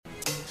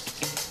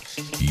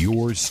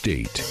Your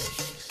state.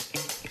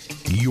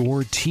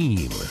 Your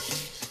team.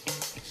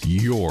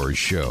 Your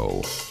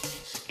show.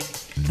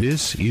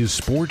 This is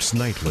Sports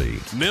Nightly.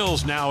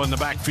 Mills now in the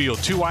backfield.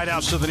 Two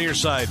wideouts to the near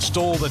side.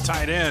 Stole the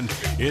tight end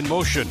in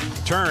motion.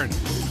 Turn.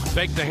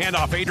 Fake the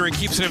handoff. Adrian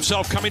keeps it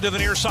himself. Coming to the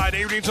near side.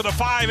 Adrian to the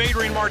 5.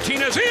 Adrian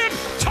Martinez in.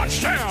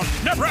 Touchdown,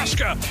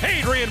 Nebraska.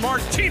 Adrian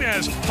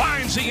Martinez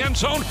finds the end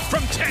zone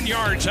from 10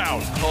 yards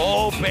out.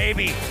 Oh,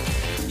 baby.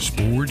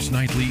 Sports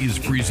Nightly is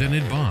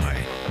presented by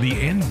the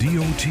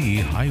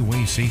NDOT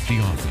Highway Safety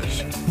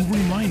Office, who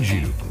reminds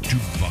you to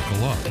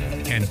buckle up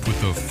and put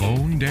the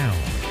phone down.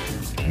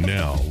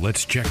 Now,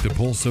 let's check the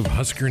pulse of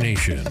Husker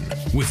Nation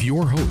with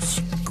your hosts,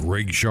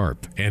 Greg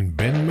Sharp and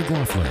Ben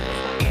McLaughlin.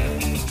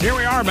 Here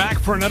we are back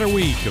for another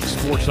week of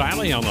Sports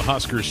Nightly on the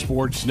Husker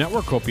Sports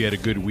Network. Hope you had a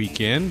good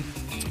weekend.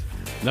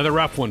 Another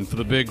rough one for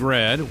the Big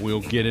Red.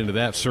 We'll get into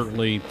that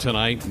certainly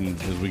tonight and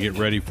as we get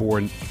ready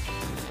for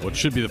what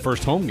should be the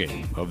first home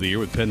game of the year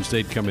with Penn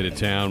State coming to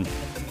town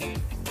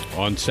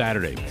on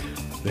Saturday.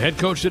 The head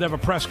coach did have a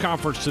press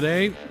conference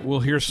today. We'll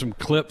hear some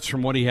clips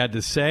from what he had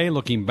to say,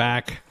 looking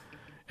back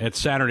at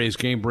Saturday's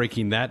game,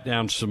 breaking that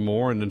down some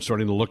more, and then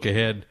starting to look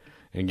ahead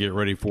and get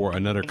ready for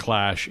another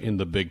clash in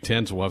the Big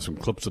Ten. So we'll have some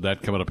clips of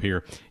that coming up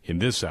here in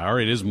this hour.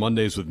 It is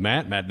Mondays with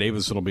Matt. Matt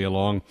Davison will be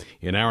along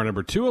in hour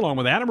number 2, along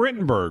with Adam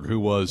Rittenberg, who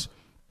was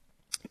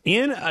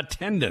in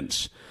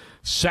attendance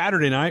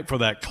Saturday night for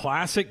that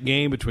classic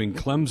game between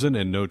Clemson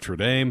and Notre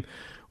Dame.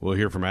 We'll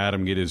hear from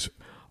Adam, get his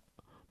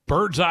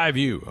bird's eye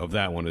view of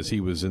that one as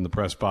he was in the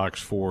press box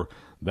for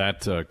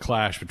that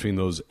clash between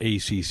those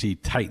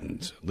ACC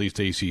Titans, at least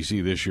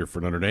ACC this year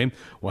for Notre Dame.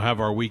 We'll have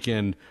our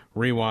weekend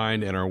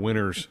rewind and our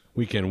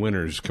weekend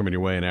winners coming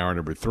your way in hour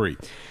number 3.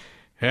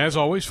 As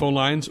always, phone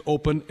lines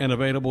open and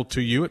available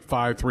to you at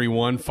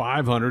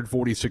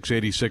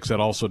 531-500-4686.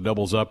 That also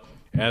doubles up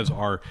as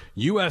our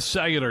U.S.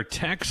 Cellular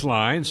text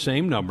line,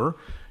 same number.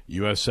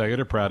 U.S.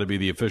 Cellular, proud to be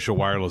the official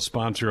wireless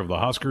sponsor of the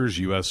Huskers.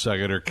 U.S.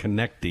 Cellular,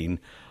 connecting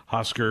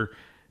Husker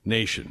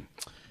Nation.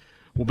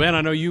 Well, Ben,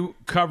 I know you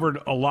covered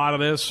a lot of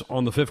this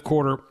on the fifth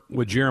quarter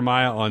with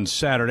Jeremiah on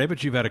Saturday,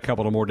 but you've had a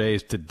couple of more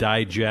days to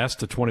digest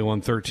the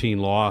 21-13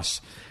 loss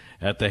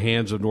at the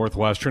hands of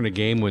Northwestern, a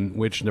game in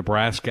which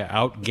Nebraska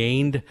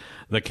outgained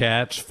the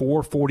Cats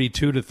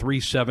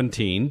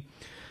 442-317.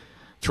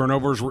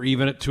 Turnovers were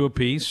even at 2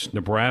 apiece.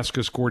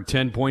 Nebraska scored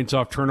 10 points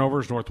off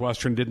turnovers.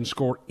 Northwestern didn't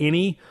score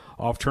any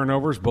off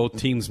turnovers. Both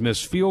teams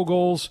missed field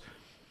goals.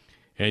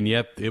 And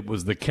yet it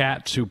was the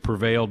Cats who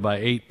prevailed by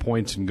 8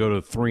 points and go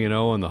to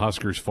 3-0, and the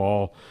Huskers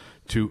fall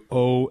to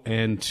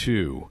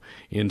 0-2.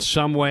 In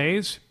some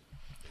ways,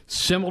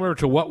 similar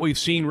to what we've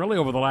seen really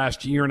over the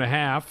last year and a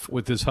half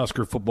with this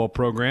Husker football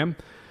program.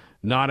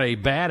 Not a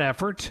bad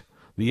effort.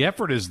 The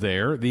effort is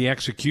there. The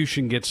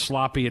execution gets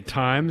sloppy at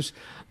times.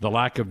 The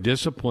lack of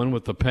discipline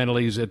with the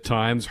penalties at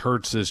times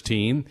hurts this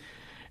team.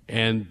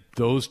 And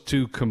those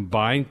two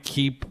combined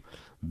keep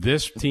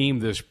this team,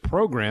 this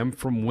program,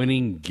 from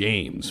winning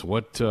games.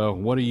 What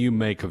do you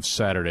make of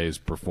Saturday's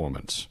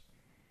performance?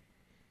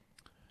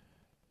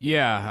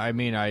 Yeah, I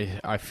mean,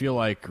 I feel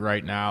like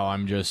right now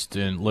I'm just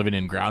living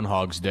in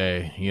Groundhog's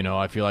Day. You know,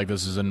 I feel like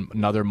this is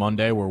another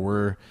Monday where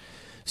we're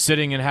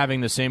sitting and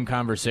having the same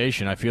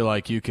conversation. I feel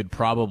like you could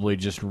probably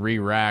just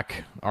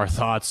re-rack our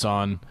thoughts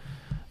on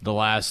the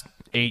last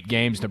 8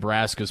 games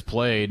Nebraska's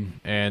played,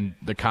 and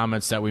the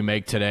comments that we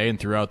make today and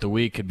throughout the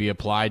week could be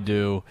applied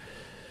to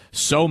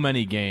so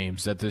many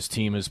games that this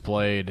team has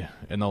played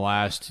in the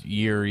last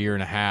year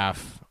and a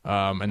half.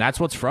 And that's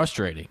what's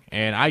frustrating.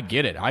 And I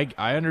get it.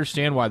 I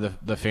understand why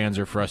the fans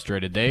are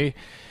frustrated. They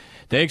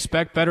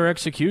expect better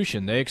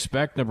execution. They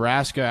expect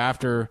Nebraska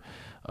after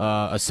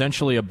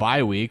essentially a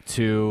bye week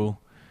to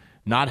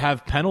not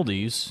have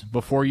penalties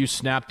before you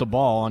snap the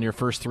ball on your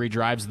first 3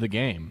 drives of the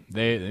game.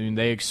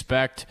 They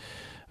expect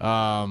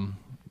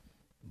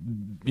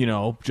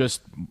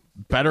just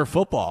better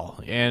football.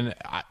 And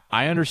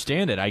I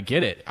understand it. I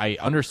get it. I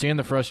understand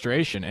the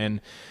frustration. And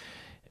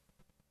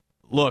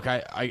look,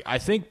 I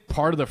think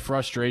part of the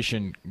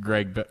frustration,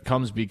 Greg,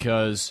 comes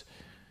because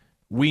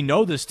we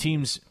know this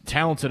team's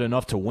talented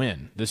enough to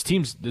win. This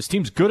team's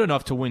good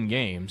enough to win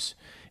games.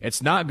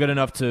 It's not good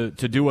enough to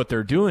do what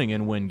they're doing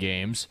and win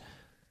games.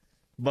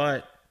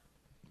 But,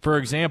 for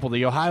example,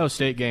 the Ohio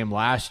State game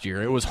last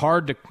year, it was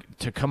hard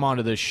to come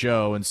onto this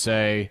show and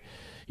say,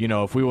 you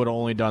know, if we would have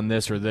only done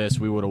this or this,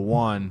 we would have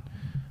won.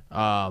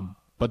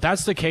 But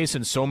that's the case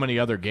in so many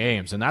other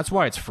games, and that's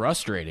why it's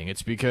frustrating.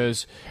 It's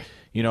because,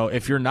 you know,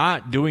 if you're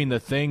not doing the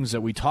things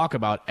that we talk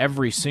about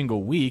every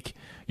single week,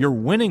 you're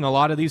winning a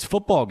lot of these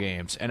football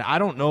games, and I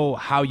don't know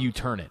how you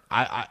turn it.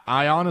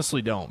 I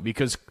honestly don't,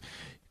 because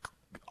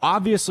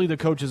obviously the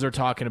coaches are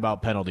talking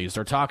about penalties.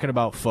 They're talking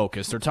about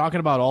focus. They're talking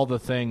about all the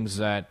things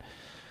that,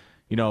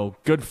 you know,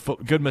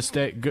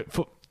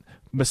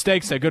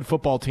 mistakes that good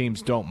football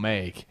teams don't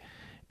make.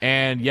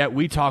 And yet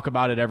we talk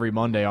about it every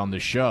Monday on the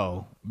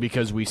show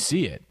because we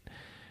see it.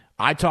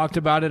 I talked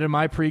about it in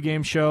my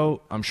pregame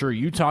show. I'm sure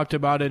you talked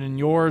about it in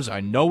yours.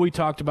 I know we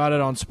talked about it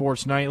on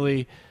Sports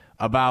Nightly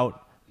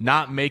about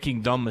not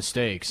making dumb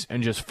mistakes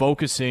and just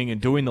focusing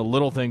and doing the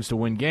little things to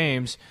win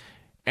games.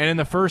 And in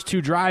the first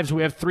 2 drives,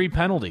 we have 3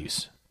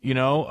 penalties.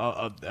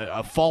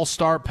 A false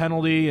start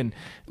penalty, and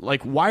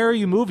like, why are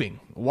you moving?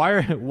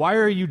 Why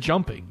are you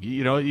jumping?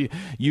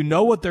 You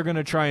know what they're going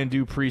to try and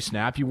do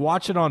pre-snap. You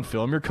watch it on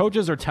film. Your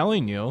coaches are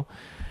telling you.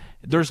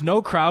 There's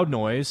no crowd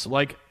noise.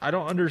 Like, I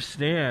don't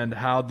understand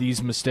how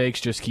these mistakes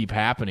just keep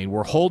happening.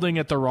 We're holding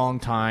at the wrong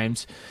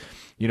times.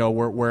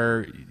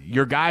 Where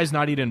your guy's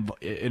not even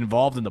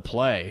involved in the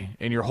play,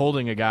 and you're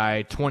holding a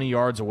guy 20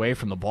 yards away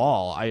from the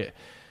ball.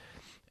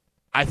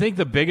 I think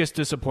the biggest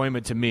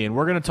disappointment to me, and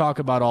we're going to talk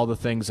about all the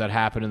things that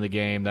happened in the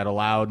game that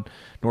allowed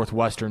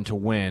Northwestern to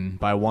win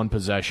by 1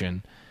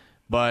 possession.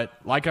 But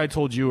like I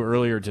told you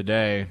earlier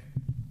today,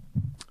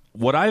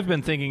 what I've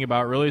been thinking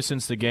about really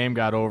since the game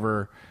got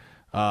over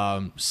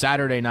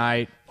Saturday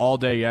night, all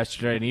day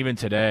yesterday, and even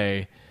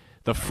today,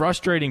 the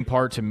frustrating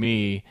part to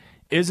me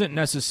isn't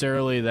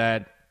necessarily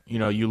that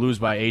you lose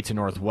by 8 to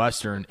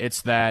Northwestern.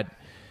 It's that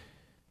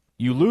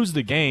you lose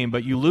the game,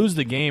 but you lose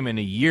the game in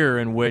a year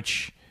in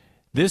which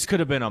this could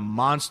have been a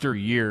monster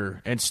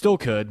year, and still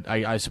could,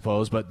 I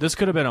suppose, but this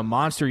could have been a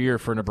monster year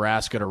for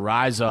Nebraska to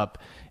rise up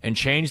and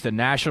change the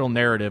national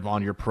narrative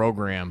on your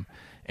program.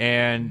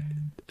 And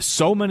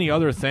so many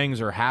other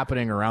things are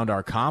happening around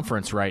our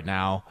conference right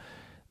now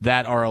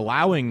that are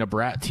allowing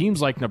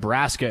teams like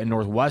Nebraska and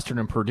Northwestern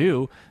and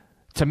Purdue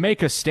to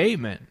make a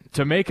statement,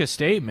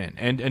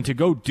 and to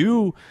go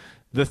do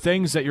the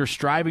things that you're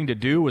striving to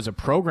do as a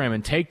program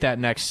and take that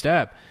next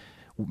step.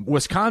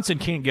 Wisconsin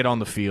can't get on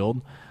the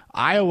field.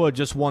 Iowa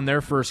just won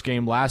their first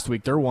game last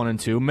week. They're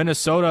 1-2.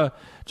 Minnesota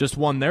just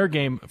won their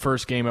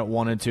first game at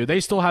 1-2. They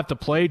still have to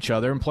play each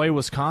other and play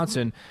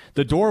Wisconsin.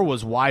 The door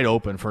was wide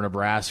open for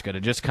Nebraska to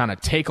just kind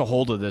of take a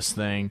hold of this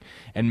thing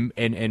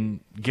and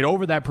get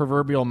over that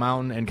proverbial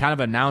mountain and kind of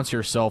announce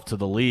yourself to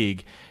the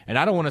league. And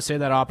I don't want to say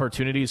that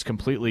opportunity is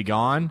completely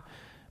gone,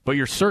 but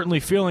you're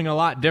certainly feeling a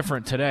lot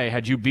different today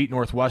had you beat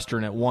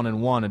Northwestern at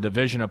 1-1, a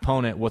division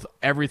opponent with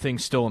everything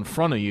still in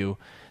front of you.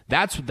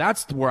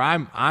 That's where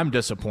I'm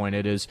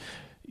disappointed. Is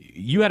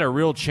you had a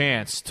real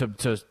chance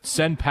to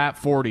send Pat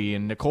Forty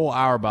and Nicole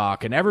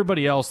Auerbach and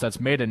everybody else that's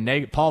made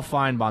Paul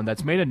Feinbaum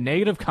that's made a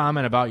negative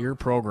comment about your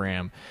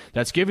program,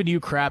 that's given you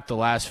crap the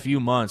last few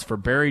months for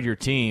buried your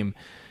team,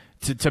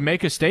 to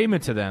make a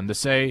statement to them, to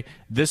say,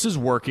 this is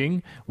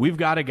working. We've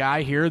got a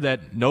guy here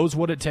that knows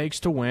what it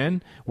takes to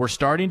win. We're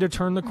starting to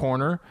turn the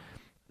corner.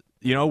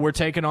 We're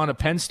taking on a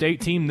Penn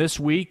State team this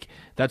week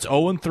that's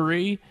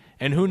 0-3.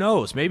 And who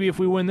knows, maybe if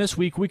we win this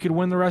week, we could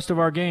win the rest of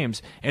our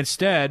games.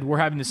 Instead, we're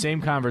having the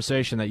same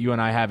conversation that you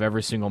and I have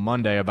every single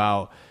Monday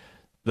about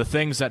the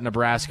things that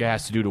Nebraska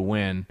has to do to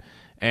win.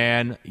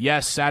 And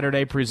yes,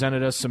 Saturday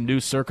presented us some new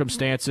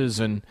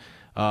circumstances, and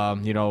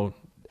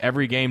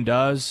every game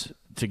does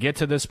to get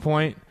to this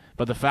point.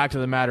 But the fact of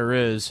the matter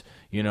is,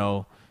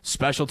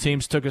 special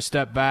teams took a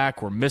step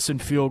back. We're missing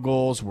field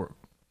goals.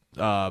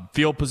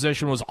 Field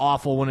position was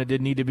awful when it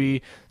didn't need to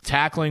be.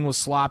 Tackling was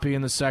sloppy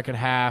in the second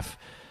half.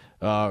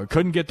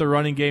 Couldn't get the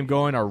running game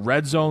going. Our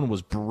red zone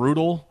was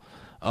brutal.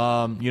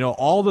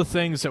 All the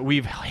things that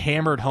we've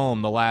hammered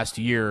home the last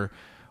year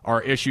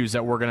are issues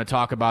that we're going to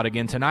talk about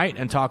again tonight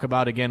and talk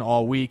about again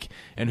all week.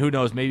 And who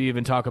knows, maybe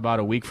even talk about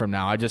a week from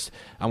now.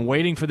 I'm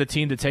waiting for the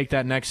team to take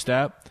that next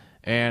step,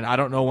 and I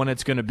don't know when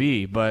it's going to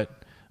be.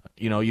 But,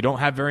 you don't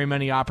have very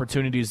many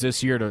opportunities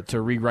this year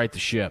to rewrite the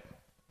ship.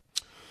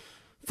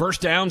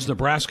 First downs,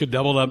 Nebraska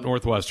doubled up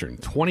Northwestern,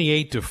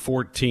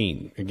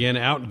 28-14. Again,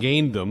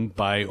 outgained them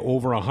by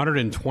over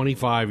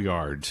 125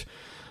 yards.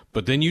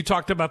 But then you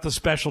talked about the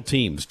special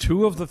teams.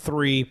 2 of the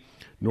 3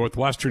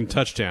 Northwestern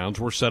touchdowns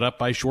were set up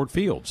by short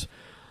fields.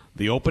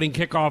 The opening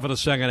kickoff of the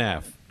second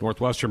half,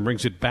 Northwestern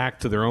brings it back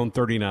to their own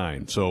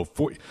 39. So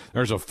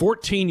there's a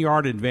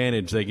 14-yard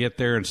advantage. They get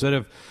there. Instead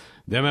of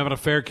them having a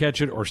fair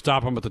catch it or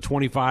stop them at the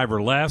 25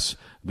 or less,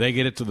 they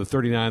get it to the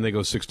 39. They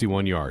go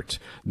 61 yards.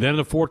 Then in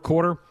the fourth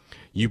quarter,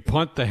 you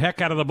punt the heck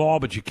out of the ball,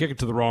 but you kick it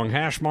to the wrong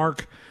hash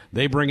mark.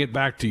 They bring it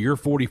back to your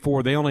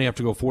 44. They only have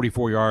to go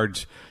 44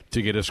 yards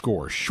to get a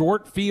score.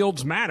 Short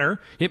fields matter.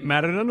 It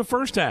mattered in the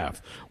first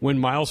half when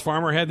Miles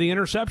Farmer had the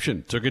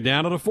interception, took it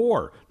down to the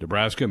 4.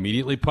 Nebraska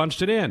immediately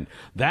punched it in.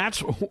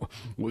 That's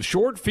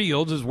short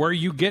fields is where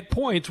you get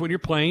points when you're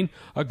playing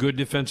a good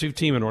defensive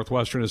team, and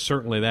Northwestern is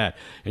certainly that.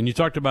 And you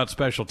talked about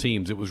special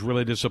teams. It was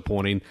really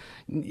disappointing.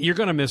 You're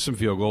going to miss some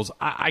field goals.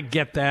 I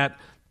get that.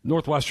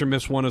 Northwestern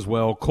missed one as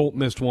well. Colt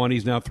missed one.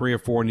 He's now 3 or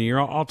 4 in the year.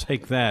 I'll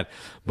take that.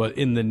 But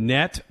in the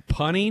net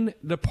punting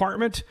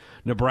department,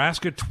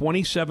 Nebraska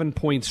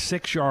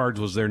 27.6 yards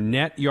was their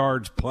net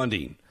yards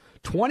punting.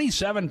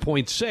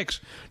 27.6.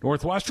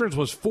 Northwestern's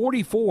was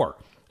 44.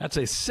 That's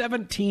a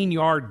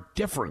 17-yard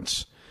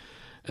difference.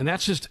 And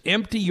that's just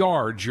empty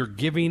yards you're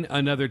giving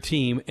another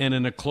team. And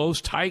in a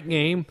close, tight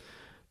game,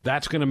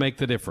 That's going to make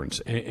the difference.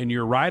 And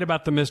you're right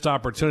about the missed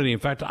opportunity. In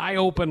fact, I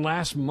opened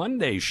last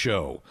Monday's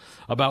show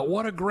about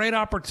what a great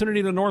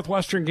opportunity the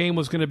Northwestern game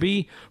was going to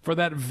be for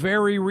that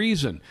very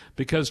reason,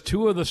 because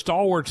two of the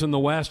stalwarts in the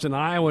West in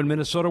Iowa and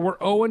Minnesota were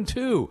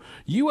 0-2.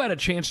 You had a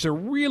chance to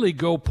really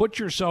go put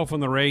yourself in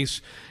the race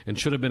and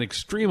should have been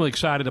extremely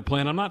excited to play.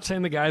 And I'm not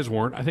saying the guys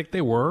weren't. I think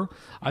they were.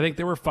 I think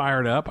they were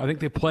fired up. I think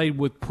they played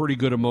with pretty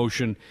good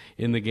emotion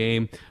in the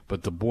game.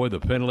 But the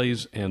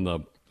penalties and the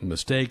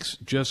mistakes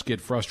just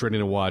get frustrating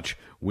to watch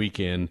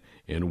week in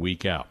and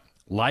week out.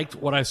 Liked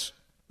what I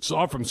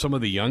saw from some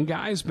of the young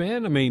guys,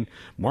 Ben. I mean,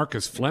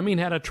 Marcus Fleming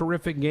had a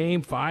terrific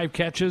game, 5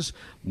 catches.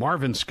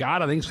 Marvin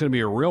Scott, I think, is going to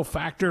be a real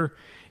factor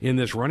in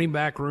this running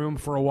back room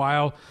for a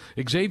while.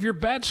 Xavier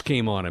Betts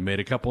came on and made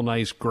a couple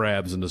nice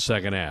grabs in the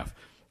second half.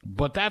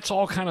 But that's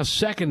all kind of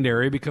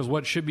secondary, because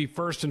what should be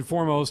first and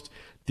foremost,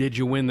 did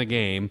you win the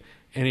game?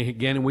 And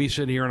again, we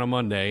sit here on a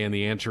Monday, and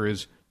the answer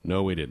is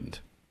no, we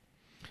didn't.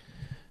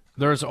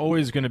 There's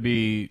always going to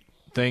be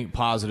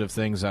positive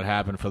things that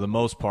happen for the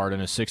most part in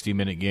a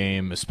 60-minute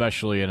game,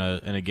 especially in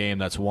a game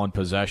that's one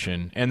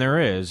possession. And there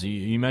is.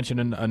 You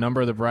mentioned a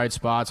number of the bright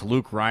spots.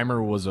 Luke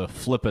Reimer was a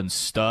flippin'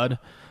 stud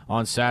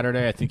on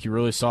Saturday. I think you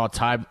really saw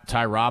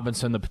Ty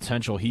Robinson, the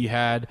potential he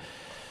had.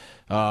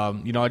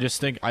 I just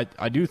think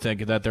I do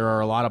think that there are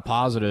a lot of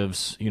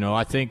positives.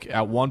 I think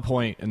at one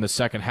point in the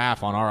second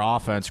half on our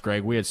offense,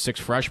 Greg, we had 6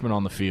 freshmen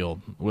on the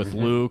field with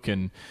Luke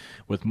and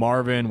with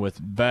Marvin, with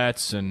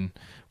Betts and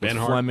with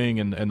Benhart. Fleming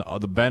and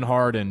the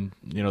Benhart and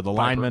the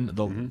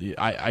linemen.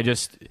 I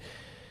just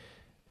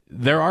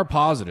there are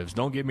positives.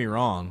 Don't get me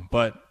wrong,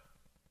 but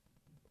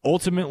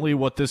ultimately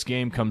what this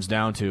game comes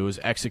down to is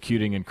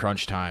executing in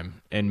crunch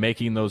time and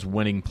making those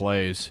winning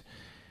plays.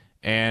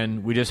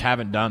 And we just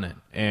haven't done it.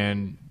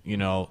 And,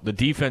 the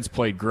defense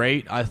played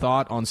great, I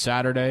thought, on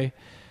Saturday.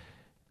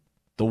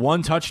 The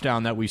one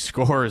touchdown that we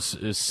score is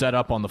set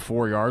up on the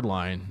 4-yard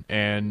line.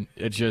 And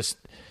it just,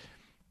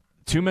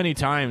 too many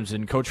times,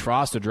 and Coach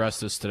Frost addressed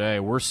this today,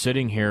 we're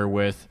sitting here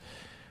with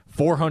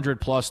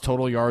 400-plus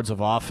total yards of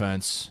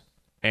offense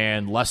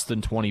and less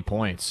than 20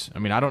 points. I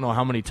mean, I don't know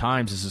how many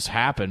times this has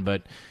happened,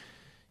 but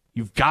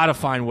you've got to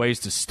find ways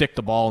to stick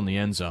the ball in the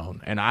end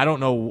zone. And I don't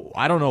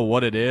know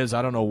what it is.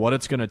 I don't know what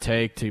it's going to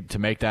take to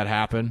make that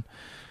happen,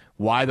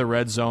 why the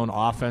red zone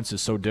offense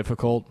is so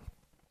difficult.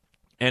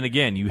 And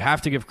again, you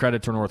have to give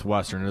credit to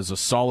Northwestern. It is a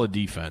solid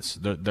defense.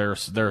 They're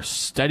a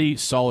steady,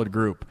 solid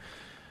group.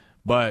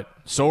 But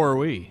so are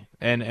we.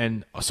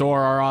 And so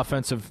are our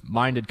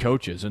offensive-minded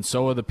coaches, and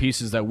so are the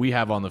pieces that we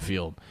have on the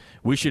field.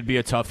 We should be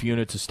a tough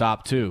unit to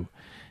stop too.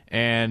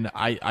 And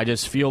I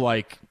just feel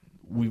like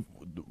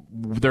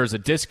there's a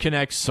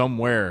disconnect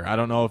somewhere. I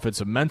don't know if it's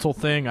a mental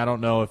thing. I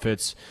don't know if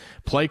it's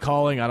play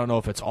calling. I don't know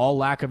if it's all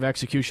lack of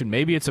execution.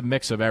 Maybe it's a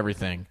mix of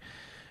everything.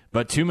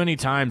 But too many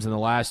times in the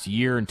last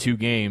year and 2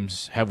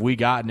 games have we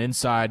gotten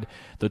inside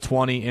the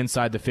 20,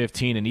 inside the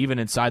 15, and even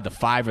inside the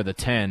 5 or the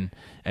 10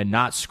 and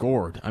not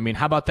scored. I mean,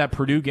 how about that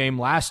Purdue game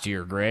last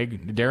year,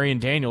 Greg? Darian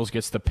Daniels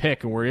gets the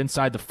pick, and we're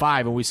inside the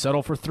 5, and we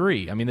settle for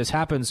 3. I mean, this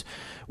happens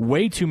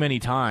way too many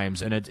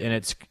times, and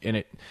it's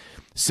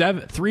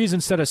 3s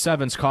instead of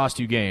 7s cost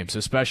you games,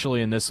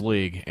 especially in this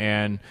league.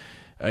 And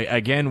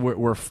again,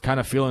 we're kind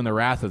of feeling the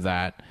wrath of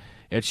that.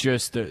 It's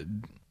just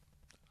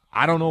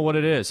I don't know what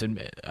it is,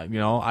 and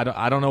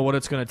I don't know what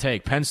it's going to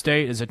take. Penn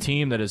State is a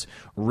team that is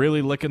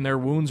really licking their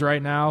wounds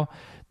right now.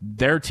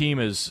 Their team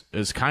is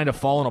kind of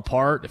falling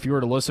apart. If you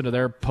were to listen to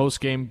their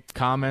post-game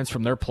comments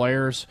from their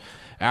players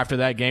after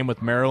that game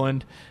with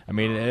Maryland, I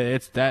mean,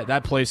 it's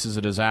that place is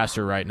a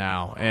disaster right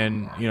now.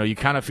 And you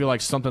kind of feel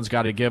like something's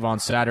got to give on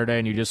Saturday,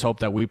 and you just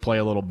hope that we play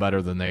a little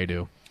better than they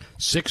do.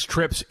 6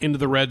 trips into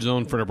the red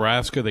zone for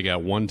Nebraska. They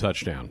got 1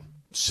 touchdown.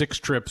 6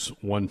 trips,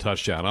 1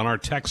 touchdown. On our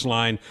text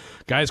line,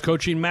 guys,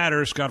 coaching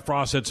matters. Scott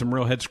Frost had some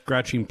real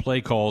head-scratching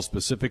play calls,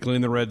 specifically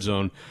in the red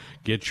zone.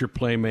 Get your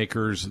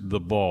playmakers the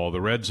ball.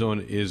 The red zone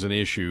is an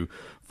issue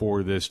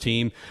for this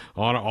team.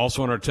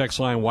 Also on our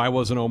text line, why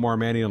wasn't Omar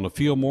Manning on the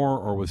field more,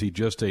 or was he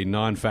just a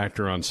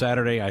non-factor on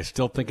Saturday? I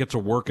still think it's a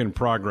work in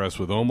progress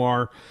with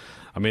Omar.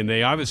 I mean,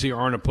 they obviously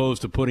aren't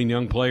opposed to putting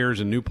young players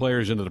and new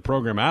players into the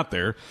program out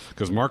there,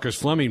 because Marcus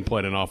Fleming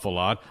played an awful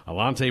lot.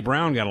 Alante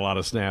Brown got a lot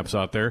of snaps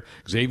out there.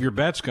 Xavier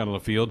Betts got on the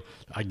field.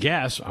 I'm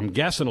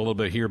guessing a little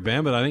bit here,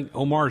 Ben, but I think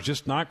Omar's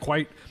just not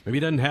quite – maybe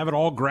he doesn't have it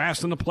all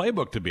grasped in the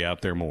playbook to be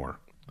out there more.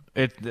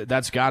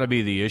 That's got to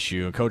be the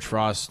issue. Coach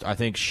Frost, I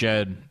think,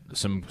 shed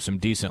some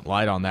decent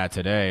light on that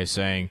today,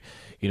 saying,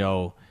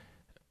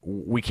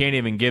 we can't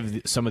even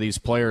give some of these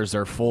players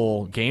their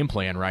full game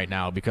plan right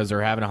now because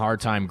they're having a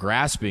hard time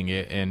grasping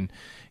it. And,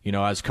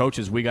 as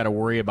coaches, we got to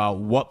worry about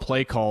what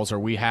play calls are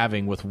we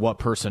having with what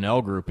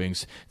personnel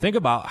groupings. Think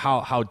about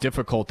how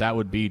difficult that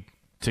would be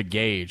to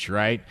gauge,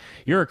 right?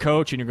 You're a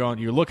coach and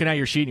you're looking at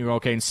your sheet and you're going,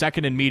 okay, in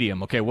second and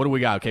medium, okay, what do we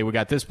got? Okay, we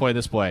got this play,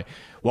 this play.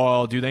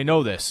 Well, do they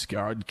know this?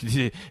 Can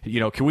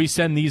we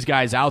send these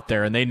guys out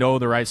there and they know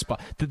the right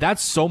spot?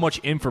 That's so much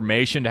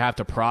information to have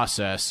to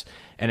process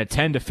in a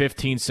 10 to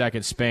 15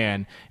 second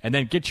span, and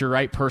then get your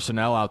right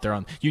personnel out there.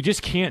 You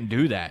just can't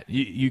do that.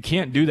 You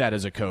can't do that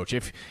as a coach.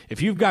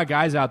 If you've got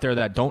guys out there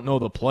that don't know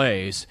the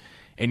plays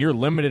and you're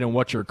limited in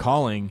what you're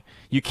calling,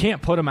 you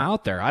can't put them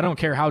out there. I don't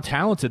care how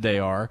talented they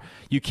are.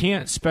 You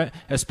can't,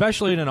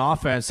 especially in an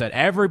offense that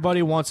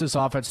everybody wants this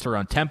offense to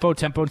run tempo,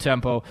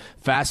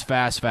 fast,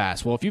 fast,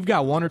 fast. Well, if you've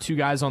got one or two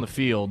guys on the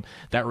field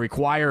that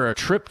require a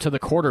trip to the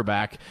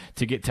quarterback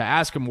to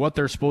ask them what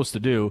they're supposed to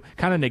do,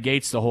 kind of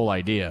negates the whole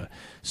idea.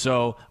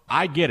 So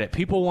I get it.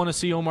 People want to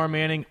see Omar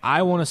Manning.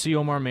 I want to see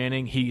Omar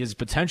Manning. He has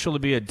potential to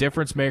be a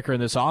difference maker in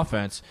this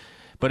offense.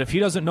 But if he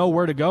doesn't know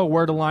where to go,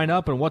 where to line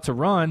up, and what to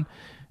run,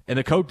 and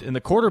the coach and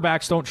the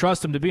quarterbacks don't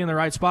trust him to be in the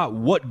right spot,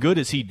 what good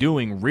is he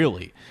doing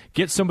really?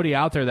 Get somebody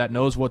out there that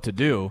knows what to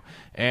do.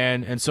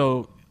 And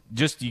so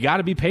just you got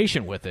to be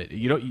patient with it.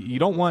 You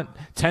don't want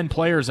 10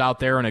 players out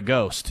there and a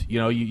ghost.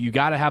 You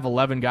got to have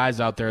 11 guys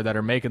out there that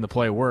are making the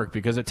play work,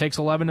 because it takes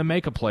 11 to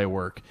make a play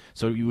work.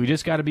 So we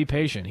just got to be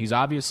patient. He's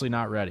obviously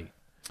not ready.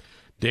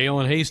 Dale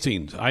and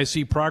Hastings, I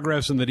see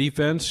progress in the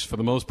defense. For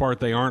the most part,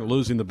 they aren't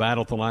losing the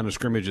battle at the line of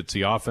scrimmage. It's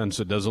the offense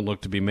that doesn't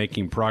look to be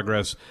making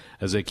progress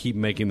as they keep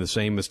making the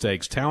same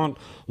mistakes. Talent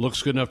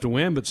looks good enough to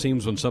win, but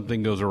seems when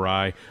something goes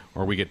awry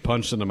or we get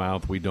punched in the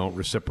mouth, we don't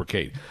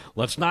reciprocate.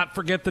 Let's not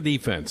forget the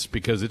defense,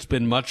 because it's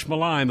been much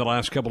maligned the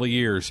last couple of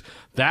years.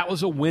 That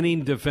was a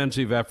winning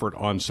defensive effort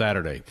on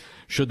Saturday.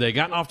 Should they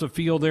gotten off the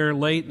field there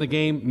late in the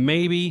game?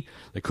 Maybe.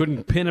 They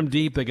couldn't pin them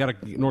deep.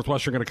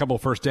 Northwestern got a couple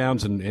of first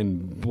downs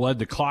and bled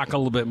the clock a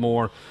little bit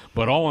more.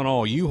 But all in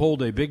all, you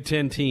hold a Big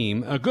Ten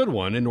team, a good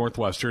one in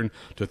Northwestern,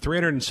 to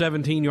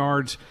 317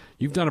 yards.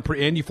 You've done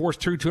and you forced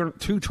two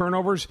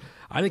turnovers.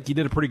 I think you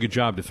did a pretty good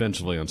job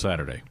defensively on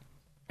Saturday.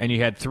 And you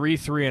had 3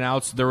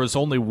 3-and-outs. There was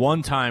only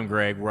one time,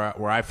 Greg,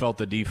 where I felt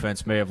the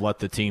defense may have let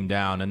the team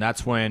down, and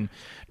that's when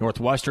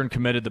Northwestern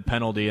committed the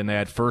penalty and they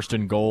had 1st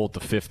and goal at the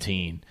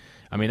 15.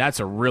 I mean, that's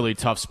a really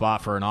tough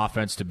spot for an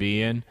offense to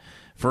be in.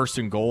 1st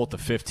and goal at the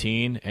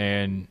 15,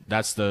 and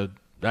that's the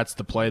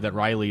play that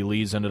Riley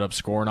Lees ended up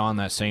scoring on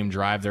that same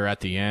drive there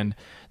at the end.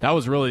 That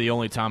was really the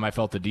only time I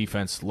felt the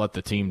defense let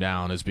the team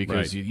down, is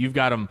because right. you've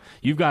got them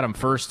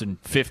 1st and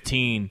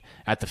 15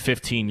 at the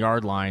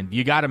 15-yard line.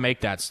 You got to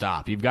make that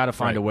stop. You've got to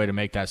find a way to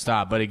make that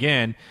stop. But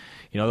again,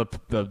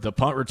 the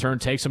punt return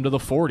takes them to the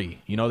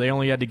 40. They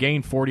only had to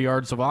gain 40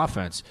 yards of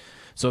offense.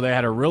 So they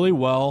had a really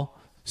well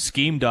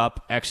schemed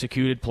up,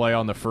 executed play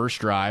on the first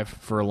drive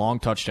for a long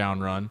touchdown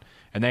run,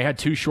 and they had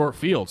 2 short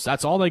fields.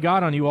 That's all they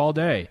got on you all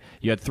day.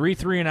 You had 3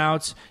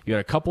 3-and-outs, you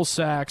had a couple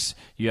sacks,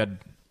 you had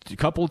a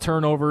couple of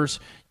turnovers.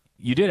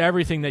 You did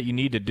everything that you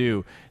need to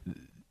do,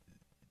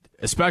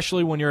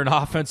 especially when you're an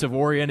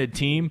offensive-oriented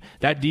team.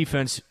 That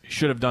defense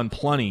should have done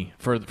plenty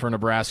for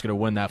Nebraska to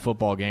win that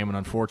football game, and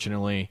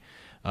unfortunately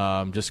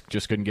just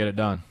couldn't get it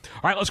done.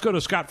 All right, let's go to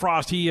Scott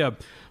Frost. He had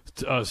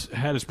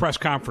his press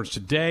conference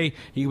today.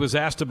 He was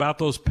asked about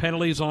those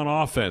penalties on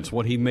offense,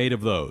 what he made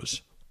of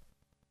those.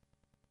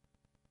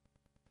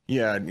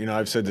 Yeah,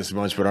 I've said this a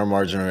bunch, but our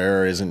margin of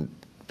error isn't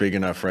big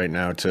enough right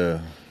now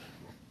to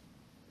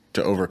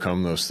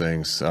overcome those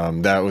things.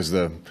 That was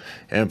the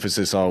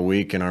emphasis all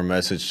week in our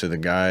message to the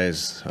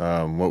guys,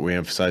 what we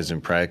emphasized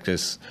in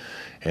practice,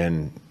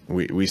 and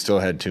we still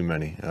had too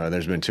many.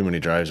 There's been too many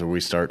drives where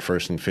we start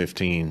 1st and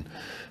 15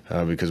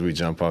 because we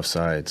jump off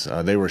sides.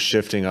 They were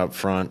shifting up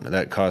front.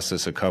 That cost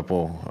us a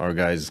couple. Our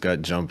guys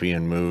got jumpy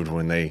and moved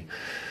when they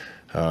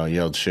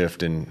yelled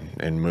shift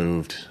and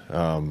moved.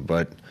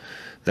 But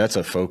that's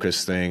a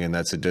focus thing, and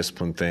that's a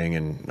discipline thing,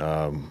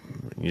 and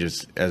you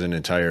just, as an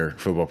entire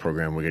football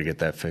program, we got to get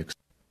that fixed.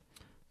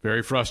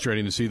 Very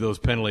frustrating to see those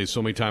penalties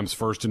so many times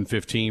 1st and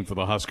 15 for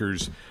the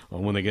Huskers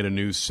when they get a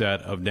new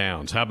set of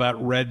downs. How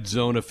about red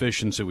zone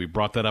efficiency? We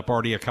brought that up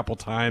already a couple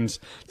times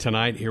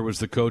tonight. Here was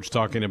the coach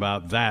talking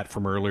about that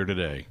from earlier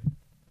today.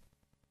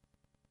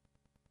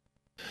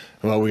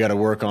 Well, we got to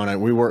work on it.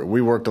 We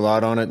worked a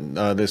lot on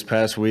it this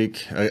past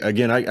week.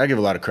 Again, I give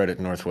a lot of credit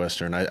to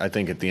Northwestern. I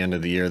think at the end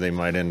of the year they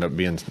might end up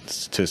being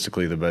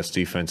statistically the best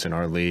defense in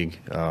our league.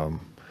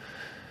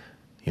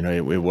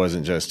 It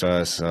wasn't just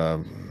us.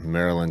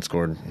 Maryland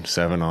scored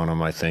 7 on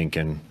them, I think,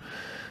 and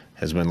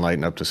has been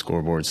lighting up the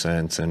scoreboard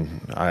since.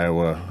 And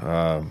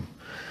Iowa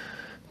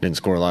didn't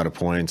score a lot of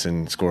points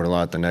and scored a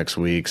lot the next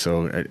week.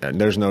 So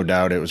there's no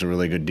doubt it was a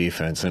really good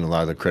defense, and a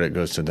lot of the credit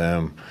goes to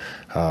them.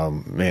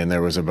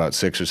 There was about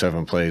 6 or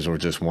 7 plays where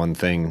just one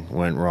thing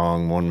went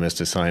wrong, one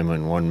missed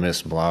assignment, one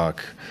missed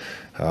block,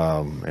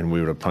 and we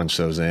would have punched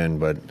those in.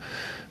 But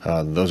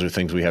those are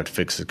things we have to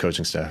fix as a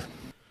coaching staff.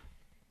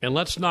 And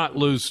let's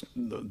lose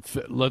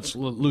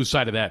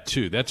sight of that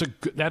too.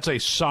 That's a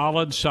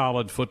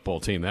solid football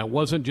team. That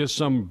wasn't just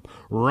some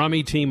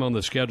rummy team on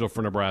the schedule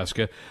for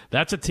Nebraska.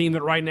 That's a team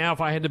that right now,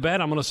 if I had to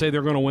bet, I'm going to say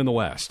they're going to win the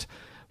West.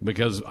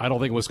 because I don't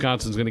think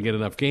Wisconsin's going to get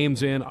enough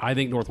games in. I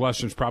think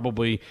Northwestern's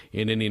probably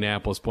in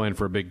Indianapolis playing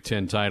for a Big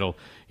Ten title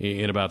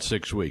in about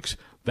 6 weeks.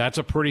 That's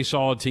a pretty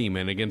solid team.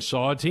 And against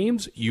solid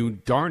teams, you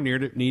darn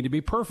near need to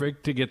be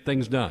perfect to get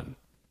things done.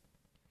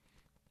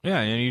 Yeah,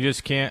 and you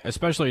just can't,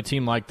 especially a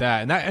team like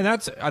that. And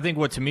that's, I think,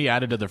 what to me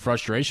added to the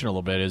frustration a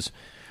little bit is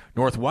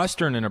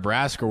Northwestern and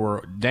Nebraska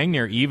were dang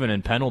near even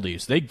in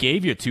penalties. They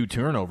gave you 2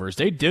 turnovers.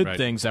 They did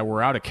things that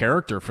were out of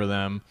character for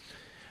them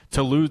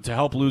to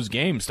help lose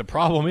games. The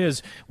problem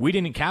is we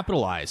didn't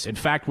capitalize. In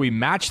fact, we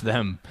matched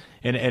them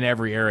in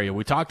every area.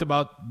 We talked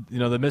about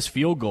the missed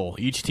field goal.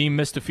 Each team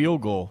missed a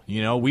field goal.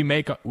 We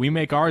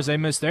make ours, they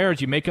miss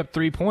theirs. You make up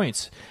 3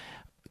 points.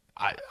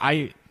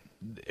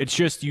 It's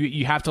just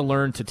you have to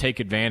learn to take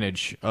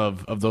advantage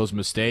of those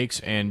mistakes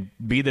and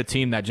be the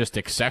team that just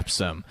accepts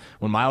them.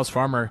 When Miles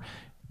Farmer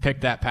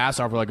picked that pass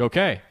off, we're like,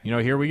 okay,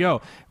 here we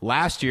go.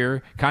 Last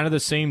year, kind of the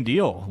same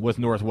deal with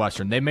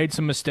Northwestern. They made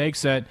some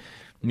mistakes that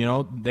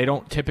they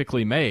don't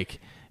typically make,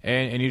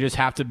 and you just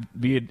have to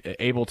be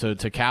able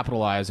to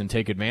capitalize and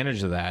take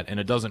advantage of that. And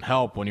it doesn't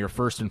help when you're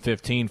 1st and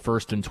 15,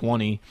 1st and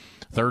 20,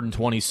 3rd and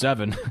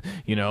 27.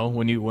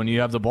 When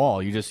you have the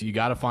ball, you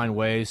got to find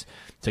ways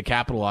to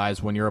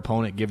capitalize when your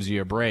opponent gives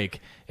you a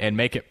break and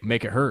make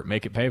it hurt,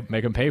 make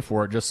them pay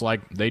for it, just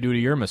like they do to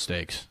your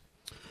mistakes.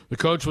 The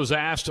coach was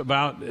asked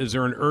about, is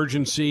there an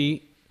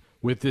urgency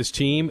with this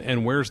team,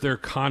 and where's their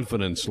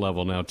confidence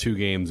level now 2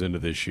 games into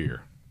this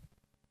year?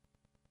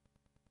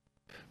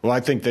 Well, I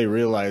think they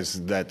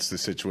realize that's the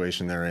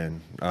situation they're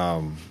in.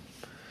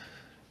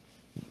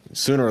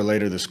 Sooner or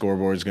later, the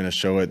scoreboard is going to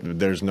show it.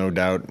 There's no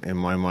doubt in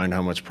my mind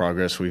how much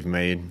progress we've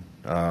made.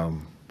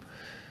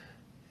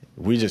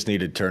 We just need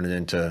to turn it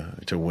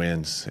into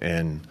wins.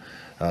 And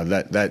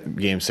that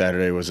game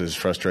Saturday was as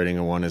frustrating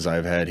a one as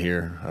I've had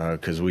here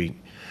because we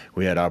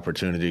had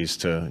opportunities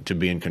to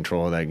be in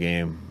control of that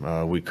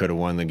game. We could have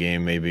won the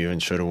game, maybe even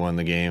should have won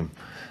the game.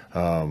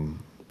 That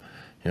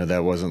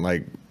wasn't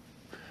like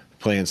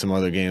playing some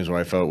other games where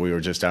I felt we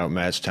were just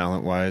outmatched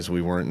talent-wise.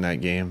 We weren't in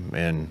that game,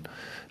 and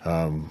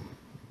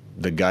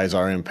the guys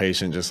are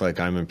impatient, just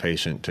like I'm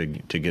impatient to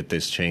get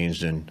this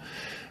changed. And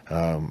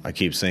I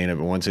keep saying it,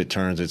 but once it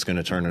turns, it's going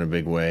to turn in a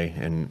big way,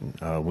 and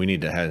we need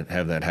to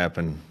have that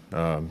happen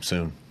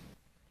soon.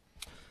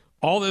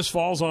 All this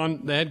falls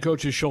on the head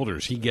coach's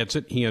shoulders. He gets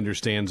it. He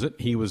understands it.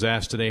 He was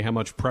asked today how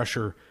much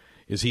pressure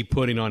is he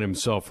putting on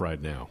himself right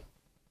now.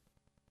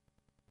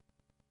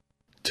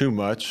 Too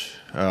much.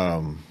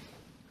 I'm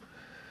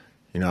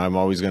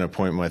always going to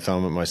point my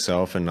thumb at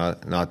myself and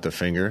not the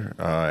finger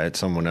at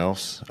someone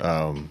else.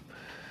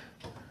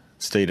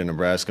 State of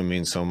Nebraska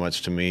means so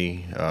much to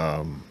me.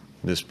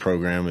 This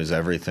program is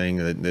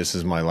everything. This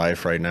is my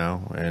life right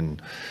now,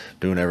 and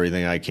doing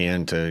everything I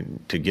can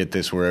to get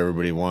this where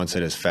everybody wants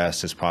it as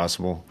fast as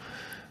possible.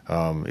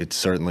 It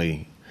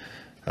certainly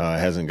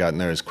hasn't gotten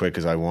there as quick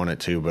as I want it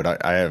to,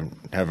 but I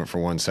haven't for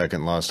 1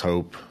 second lost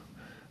hope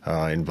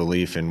and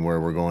belief in where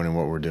we're going and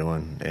what we're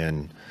doing.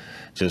 And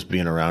just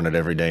being around it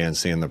every day and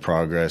seeing the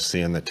progress,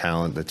 seeing the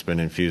talent that's been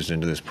infused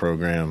into this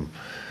program,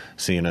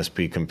 seeing us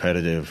be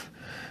competitive.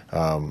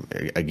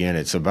 Again,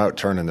 it's about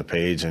turning the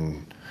page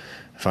and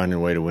finding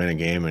a way to win a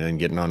game and then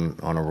getting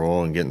on a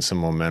roll and getting some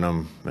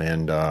momentum.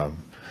 And I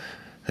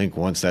think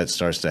once that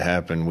starts to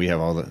happen, we have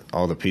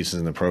all the pieces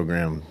in the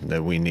program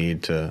that we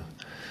need to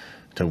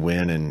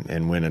win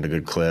and win at a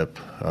good clip.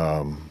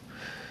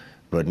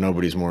 But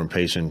nobody's more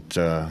impatient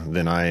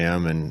than I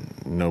am, and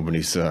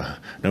nobody's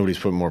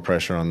putting more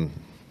pressure on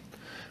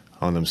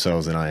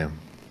themselves than I am.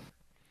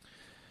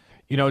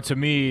 To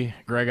me,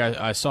 Greg,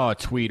 I saw a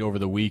tweet over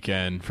the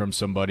weekend from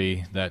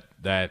somebody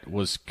that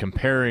was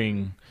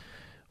comparing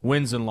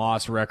wins and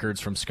loss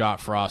records from Scott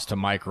Frost to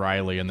Mike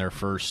Riley in their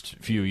first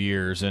few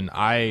years, and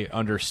I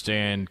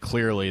understand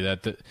clearly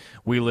that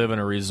we live in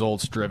a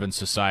results-driven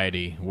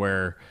society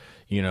where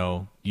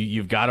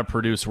you've got to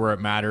produce where it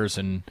matters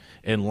in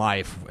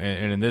life.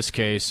 And in this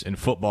case, in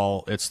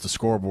football, it's the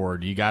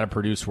scoreboard. You got to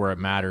produce where it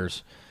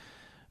matters.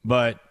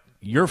 But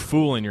you're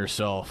fooling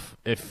yourself.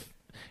 If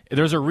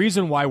there's a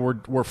reason why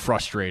we're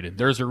frustrated.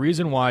 There's a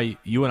reason why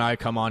you and I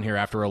come on here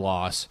after a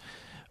loss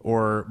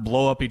or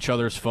blow up each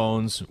other's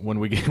phones when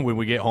we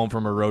get home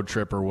from a road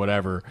trip or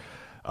whatever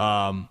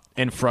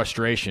in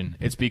frustration.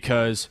 It's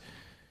because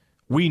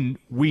we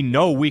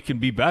know we can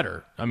be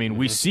better. I mean,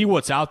 we see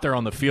what's out there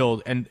on the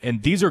field, and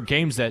these are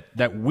games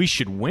that we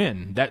should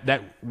win.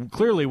 That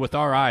clearly, with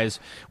our eyes,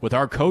 with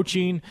our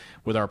coaching,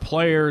 with our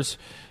players,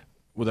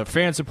 with our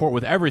fan support,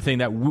 with everything,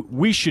 that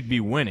we should be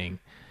winning.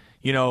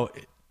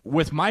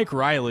 With Mike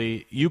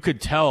Riley, you could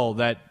tell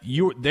that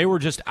they were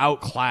just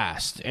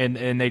outclassed,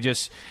 and they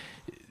just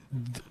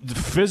the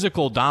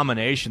physical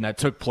domination that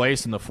took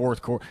place in the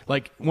fourth quarter.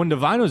 Like when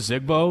Divino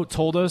Zigbo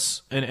told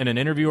us in an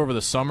interview over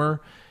the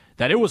summer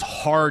that it was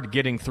hard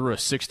getting through a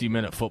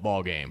 60-minute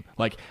football game.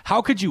 Like,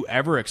 how could you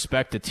ever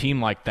expect a team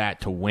like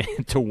that to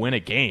win a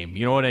game?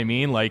 You know what I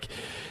mean? Like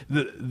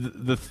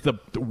the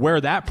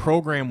where that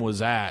program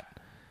was at,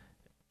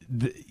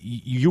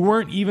 you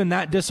weren't even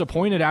that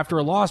disappointed after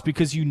a loss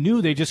because you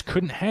knew they just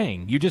couldn't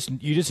hang. You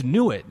just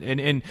knew it.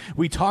 And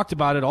we talked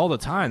about it all the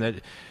time that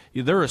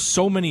there are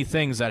so many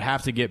things that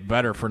have to get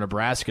better for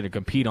Nebraska to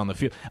compete on the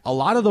field. A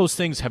lot of those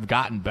things have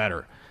gotten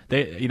better.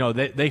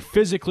 They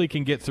physically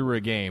can get through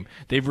a game.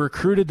 They've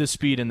recruited the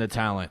speed and the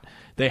talent.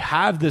 They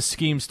have the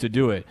schemes to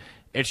do it.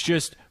 It's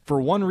just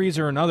for one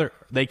reason or another,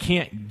 they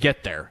can't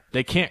get there.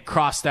 They can't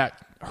cross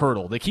that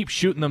hurdle. They keep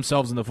shooting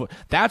themselves in the foot.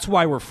 That's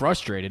why we're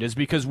frustrated, is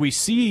because we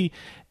see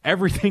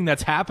everything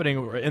that's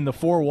happening in the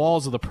four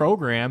walls of the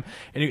program,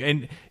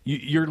 and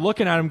you're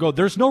looking at them and go,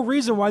 there's no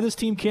reason why this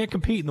team can't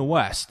compete in the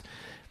West.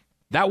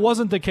 That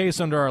wasn't the case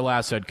under our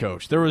last head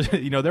coach. There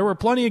were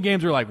plenty of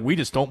games where like we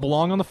just don't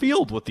belong on the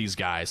field with these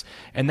guys,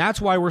 and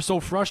that's why we're so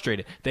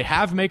frustrated. They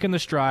have making the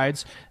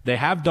strides, they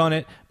have done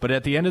it, but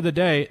at the end of the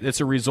day, it's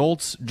a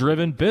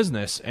results-driven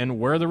business, and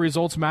where the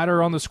results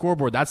matter on the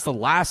scoreboard, that's the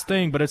last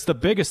thing, but it's the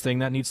biggest thing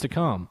that needs to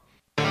come.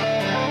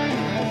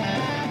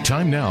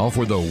 Time now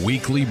for the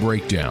weekly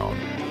breakdown.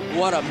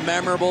 What a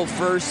memorable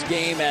first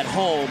game at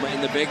home in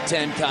the Big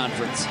Ten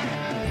Conference.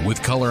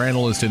 With color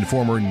analyst and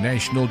former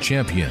national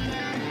champion,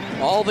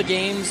 all the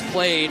games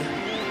played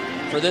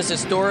for this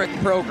historic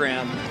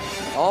program,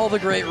 all the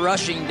great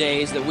rushing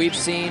days that we've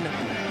seen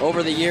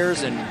over the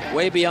years and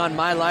way beyond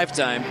my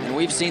lifetime, and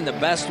we've seen the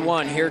best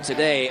one here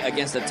today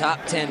against a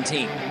top 10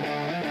 team.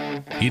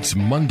 It's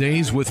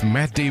Mondays with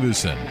Matt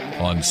Davison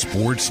on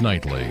Sports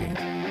Nightly.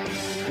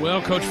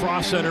 Well, Coach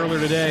Frost said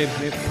earlier today,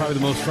 probably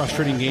the most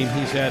frustrating game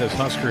he's had as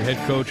Husker head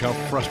coach. How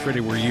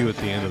frustrated were you at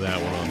the end of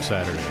that one on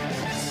Saturday?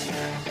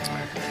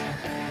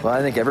 Well,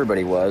 I think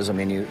everybody was. I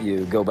mean,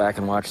 you go back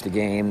and watch the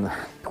game.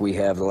 We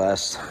have the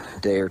last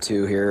day or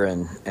two here,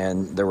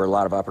 and there were a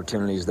lot of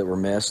opportunities that were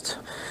missed.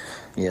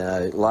 Yeah,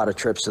 a lot of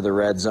trips to the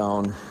red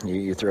zone.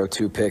 You throw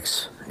 2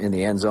 picks in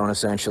the end zone,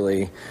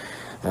 essentially.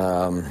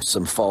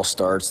 Some false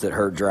starts that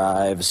hurt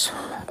drives.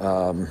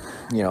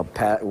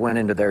 Pat went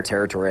into their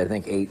territory, I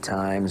think, 8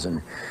 times,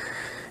 and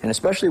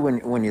especially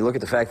when you look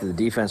at the fact that the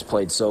defense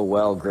played so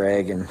well,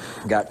 Greg, and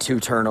got 2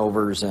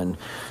 turnovers, and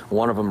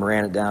one of them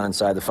ran it down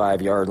inside the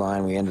 5-yard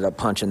line. We ended up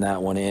punching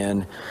that one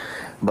in.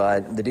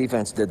 But the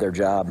defense did their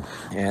job,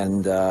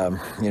 and,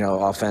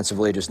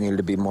 offensively just needed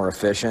to be more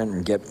efficient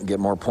and get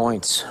more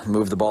points.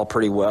 Moved the ball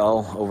pretty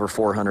well, over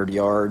 400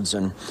 yards,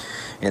 and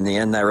in the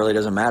end, that really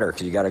doesn't matter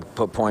because you got to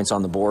put points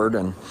on the board,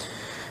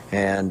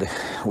 and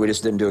we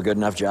just didn't do a good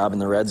enough job in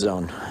the red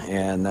zone.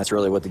 And that's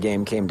really what the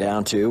game came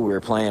down to. We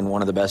were playing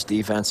one of the best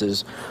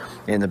defenses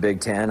in the Big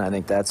Ten. I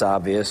think that's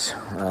obvious.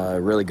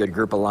 Really good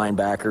group of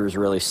linebackers,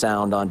 really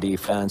sound on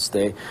defense.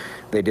 They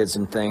did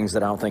some things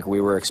that I don't think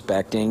we were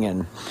expecting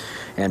and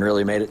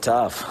really made it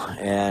tough.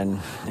 And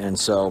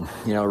so,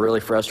 a really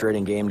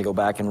frustrating game to go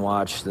back and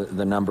watch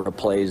the number of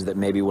plays that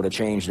maybe would have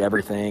changed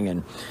everything,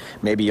 and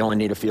maybe you only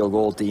need a field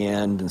goal at the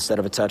end instead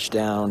of a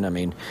touchdown. I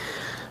mean,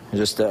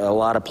 just a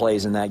lot of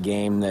plays in that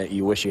game that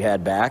you wish you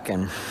had back,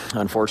 and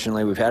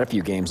unfortunately we've had a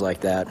few games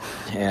like that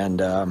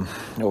and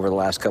over the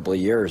last couple of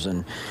years,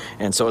 and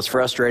so it's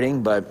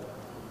frustrating, but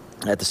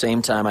at the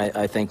same time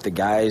I think the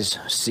guys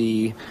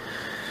see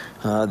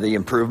the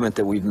improvement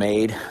that we've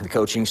made. The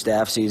coaching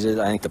staff sees it.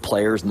 I think the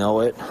players know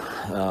it.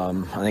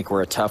 I think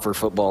we're a tougher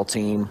football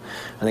team.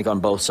 I think on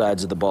both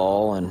sides of the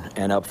ball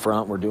and up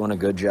front we're doing a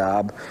good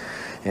job.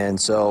 And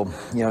so,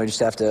 we just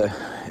have to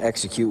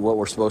execute what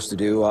we're supposed to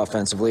do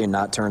offensively and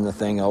not turn the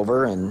thing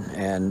over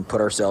and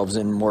put ourselves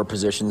in more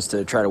positions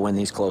to try to win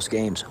these close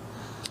games.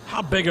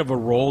 How big of a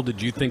role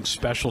did you think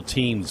special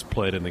teams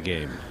played in the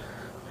game?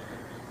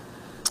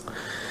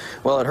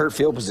 Well, it hurt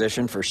field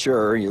position for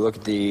sure. You look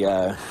at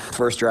the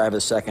first drive of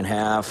the second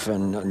half,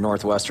 and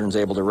Northwestern's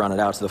able to run it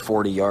out to the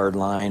 40-yard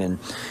line, and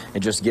it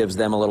just gives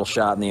them a little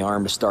shot in the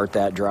arm to start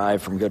that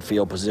drive from good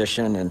field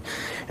position. And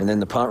then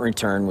the punt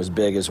return was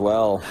big as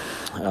well.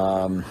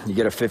 You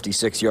get a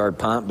 56-yard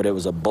punt, but it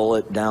was a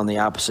bullet down the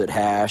opposite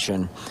hash,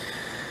 and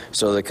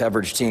so the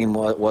coverage team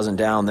wasn't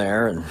down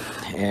there,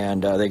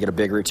 and they get a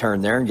big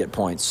return there and get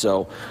points.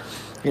 So,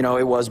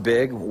 it was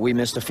big. We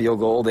missed a field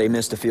goal. They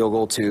missed a field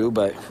goal too,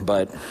 but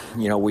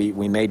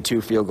we made 2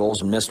 field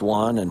goals and missed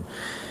one,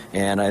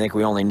 and I think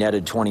we only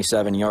netted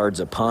 27 yards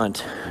a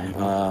punt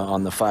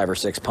on the 5 or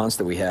 6 punts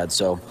that we had.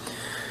 So,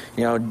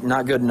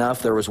 not good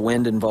enough. There was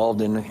wind involved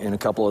in a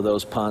couple of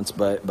those punts,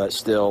 but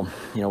still,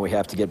 we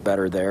have to get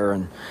better there,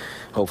 and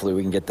hopefully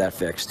we can get that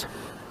fixed.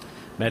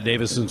 Matt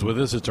Davison's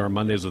with us. It's our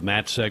Mondays with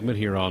Matt segment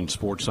here on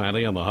Sports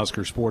Nightly on the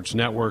Husker Sports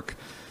Network.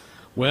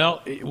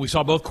 Well, we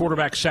saw both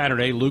quarterbacks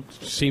Saturday. Luke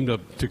seemed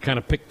to kind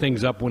of pick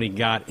things up when he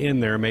got in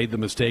there, made the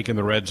mistake in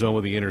the red zone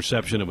with the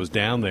interception that was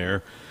down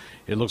there.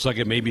 It looks like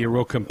it may be a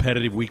real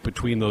competitive week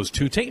between those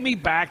two. Take me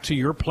back to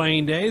your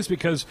playing days,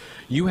 because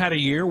you had a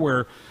year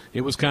where it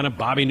was kind of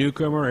Bobby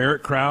Newcomb or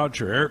Eric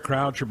Crouch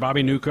or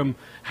Bobby Newcomb.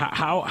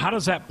 How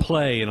does that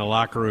play in a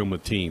locker room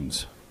with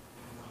teams?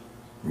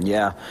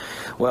 Yeah.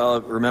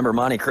 Well, remember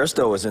Monte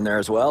Cristo was in there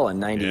as well in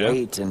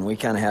 '98, and we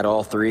kind of had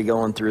all three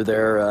going through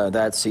there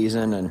that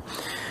season.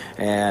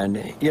 And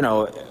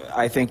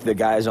I think the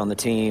guys on the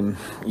team,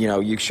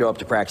 you show up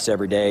to practice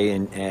every day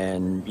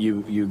and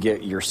you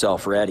get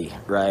yourself ready,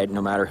 right?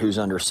 No matter who's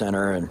under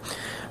center. And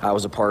I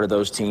was a part of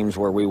those teams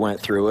where we went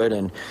through it,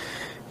 and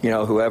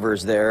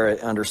whoever's there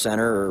under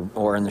center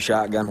or in the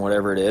shotgun,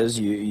 whatever it is,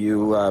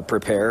 you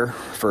prepare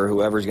for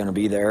whoever's going to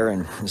be there.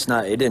 And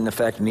it didn't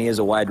affect me as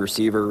a wide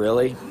receiver,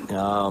 really.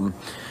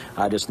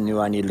 I just knew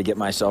I needed to get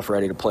myself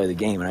ready to play the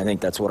game. And I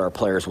think that's what our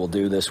players will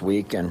do this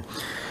week. And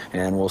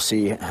we'll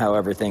see how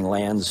everything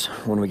lands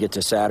when we get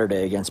to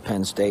Saturday against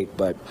Penn State.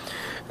 But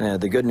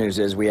the good news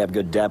is we have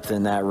good depth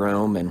in that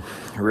room, and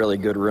a really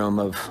good room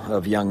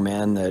of young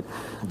men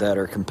that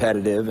are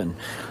competitive, and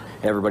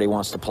everybody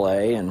wants to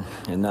play, and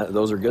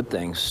those are good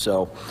things.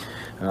 So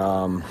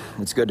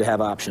it's good to have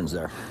options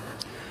there.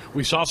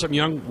 We saw some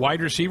young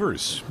wide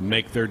receivers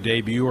make their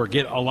debut or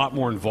get a lot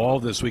more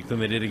involved this week than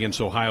they did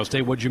against Ohio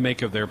State. What'd you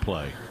make of their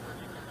play?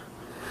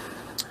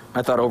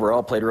 I thought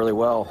overall played really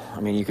well. I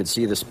mean, you could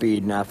see the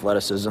speed and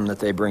athleticism that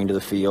they bring to the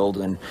field,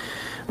 and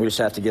we just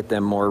have to get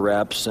them more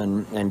reps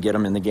and get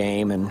them in the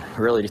game and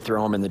really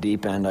throw them in the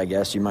deep end, I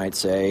guess you might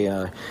say.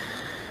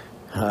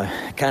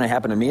 It kind of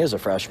happened to me as a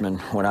freshman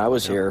when I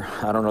was here.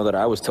 I don't know that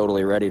I was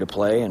totally ready to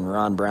play, and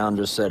Ron Brown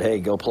just said, hey,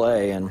 go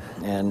play, and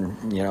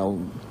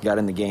got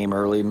in the game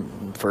early,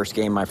 first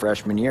game my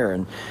freshman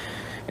year.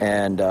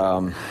 And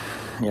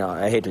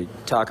I hate to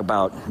talk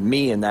about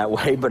me in that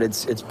way, but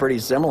it's pretty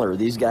similar.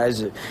 These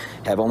guys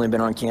have only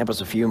been on campus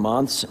a few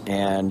months,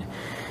 and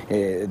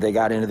they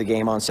got into the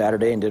game on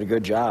Saturday and did a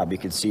good job. You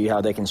could see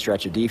how they can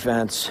stretch a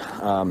defense.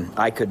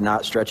 I could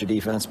not stretch a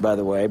defense, by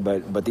the way,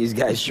 but these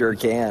guys sure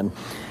can.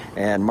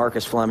 And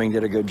Marcus Fleming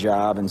did a good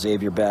job, and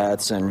Xavier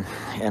Betts and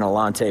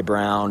Alante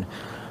Brown.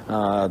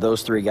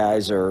 Those three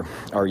guys are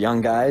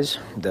young guys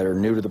that are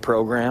new to the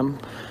program,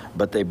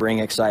 but they bring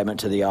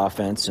excitement to the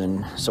offense,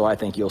 and so I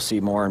think you'll see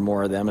more and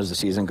more of them as the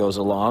season goes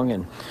along.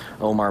 And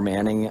Omar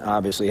Manning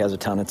obviously has a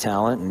ton of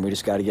talent, and we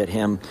just got to get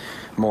him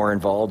more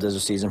involved as the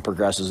season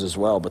progresses as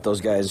well. But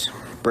those guys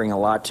bring a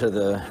lot to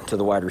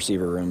the wide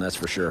receiver room, that's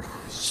for sure.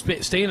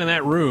 Staying in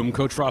that room,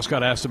 Coach Frost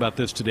got asked about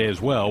this today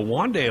as well.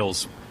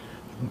 Wandale's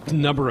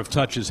number of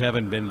touches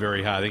haven't been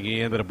very high. I think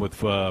he ended up with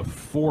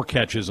 4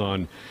 catches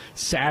on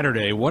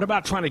Saturday. What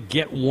about trying to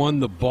get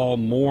the ball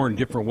more in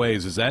different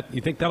ways?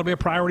 You think that'll be a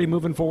priority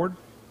moving forward?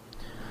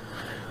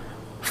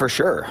 For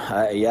sure.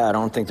 I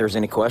don't think there's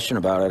any question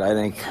about it. I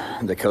think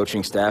the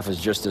coaching staff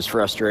is just as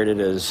frustrated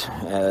as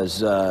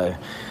the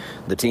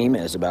team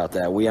is about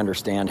that. We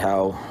understand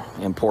how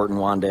important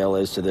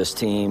Wandale is to this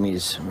team.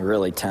 He's a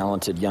really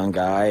talented young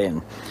guy,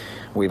 and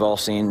we've all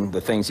seen the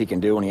things he can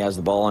do when he has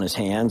the ball in his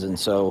hands, and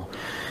so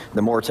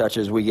the more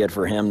touches we get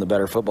for him, the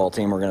better football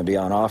team we're going to be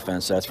on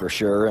offense, that's for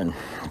sure. And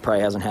it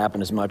probably hasn't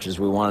happened as much as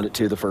we wanted it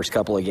to the first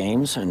couple of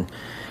games,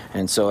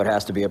 and so it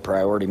has to be a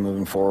priority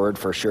moving forward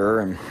for sure.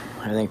 And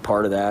I think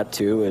part of that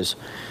too is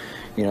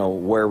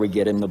where we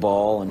get him the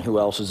ball and who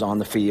else is on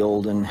the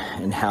field, and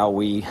how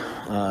we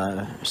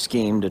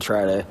scheme to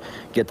try to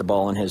get the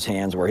ball in his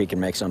hands where he can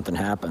make something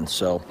happen.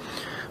 So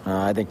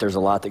I think there's a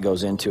lot that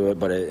goes into it,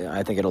 but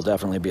I think it'll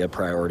definitely be a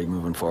priority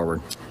moving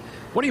forward.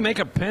 What do you make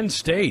of Penn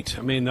State?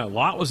 I mean, a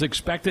lot was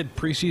expected,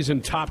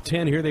 preseason top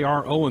 10. Here they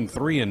are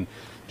 0-3 and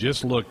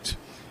just looked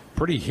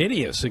pretty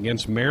hideous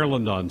against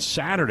Maryland on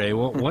Saturday.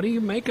 What do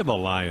you make of the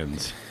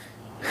Lions?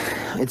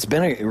 It's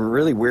been a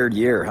really weird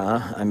year,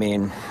 huh? I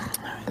mean,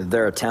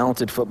 they're a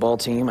talented football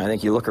team. I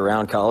think you look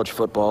around college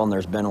football, and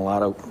there's been a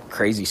lot of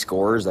crazy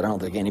scores that I don't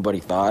think anybody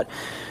thought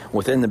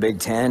within the Big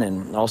Ten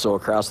and also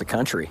across the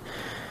country.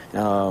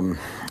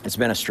 It's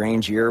been a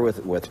strange year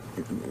with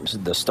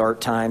the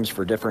start times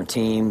for different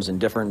teams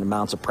and different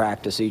amounts of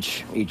practice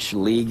each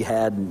league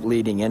had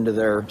leading into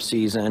their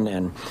season,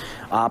 and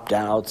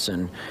opt-outs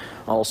and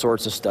all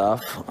sorts of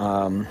stuff.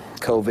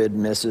 COVID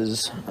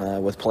misses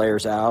with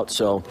players out.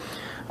 So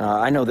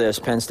I know this,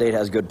 Penn State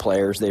has good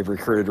players. They've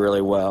recruited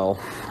really well.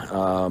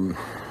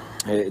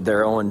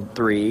 They're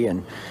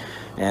 0-3,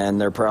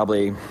 and they're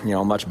probably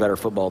a much better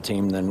football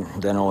team than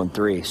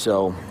 0-3.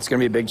 So it's going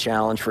to be a big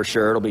challenge for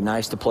sure. It'll be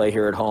nice to play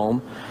here at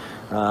home.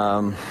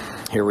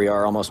 Here we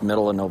are almost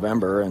middle of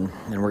November, and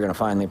we're going to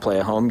finally play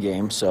a home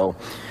game. So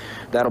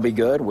that'll be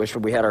good. Wish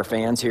we had our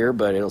fans here,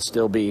 but it'll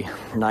still be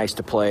nice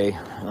to play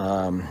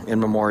in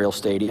Memorial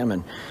Stadium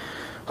and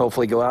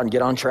hopefully go out and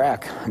get on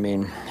track. I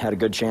mean, had a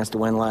good chance to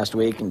win last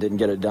week and didn't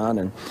get it done,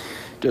 and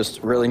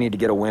just really need to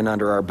get a win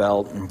under our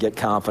belt and get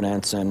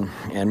confidence and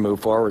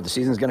move forward. The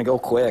season's going to go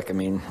quick. I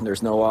mean,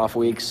 there's no off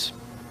weeks.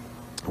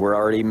 We're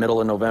already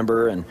middle of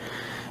November, and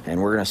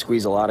we're going to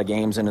squeeze a lot of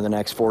games into the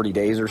next 40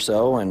 days or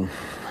so,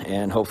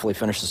 and hopefully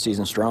finish the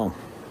season strong.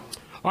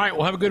 All right,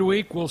 well, have a good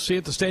week. We'll see you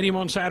at the stadium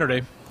on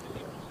Saturday.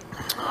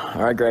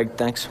 All right, Greg,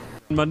 thanks.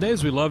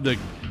 Mondays, we love to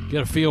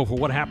get a feel for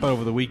what happened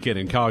over the weekend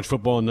in college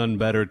football, and none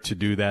better to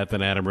do that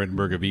than Adam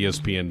Rittenberg of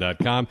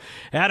ESPN.com.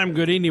 Adam,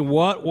 good evening.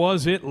 What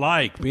was it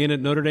like being at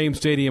Notre Dame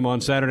Stadium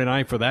on Saturday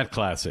night for that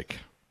classic?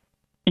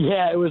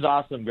 Yeah, it was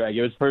awesome, Greg.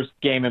 It was first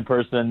game in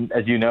person,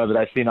 as you know, that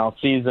I've seen all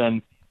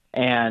season.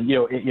 And,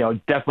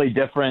 definitely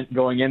different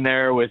going in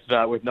there with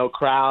no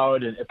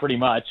crowd and pretty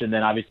much. And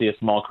then obviously a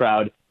small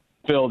crowd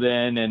filled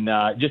in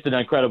and just an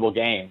incredible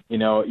game.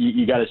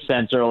 You got a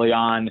sense early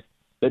on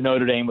that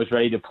Notre Dame was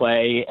ready to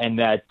play and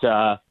that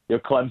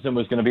Clemson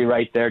was going to be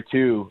right there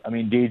too. I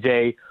mean,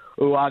 DJ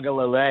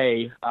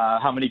Uiagalelei,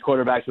 how many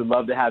quarterbacks would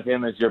love to have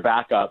him as your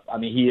backup? I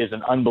mean, he is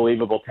an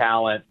unbelievable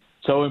talent.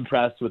 So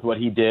impressed with what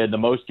he did, the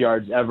most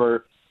yards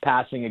ever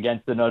passing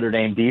against the Notre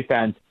Dame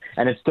defense.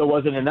 And it still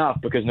wasn't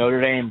enough because Notre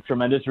Dame,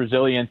 tremendous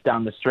resilience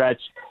down the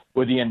stretch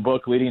with Ian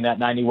Book leading that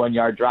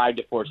 91-yard drive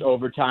to force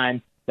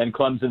overtime. Then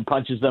Clemson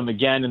punches them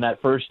again in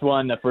that first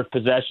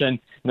possession.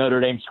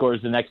 Notre Dame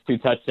scores the next 2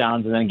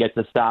 touchdowns and then gets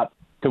a stop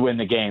to win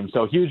the game.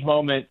 So huge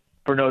moment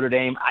for Notre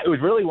Dame. It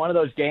was really one of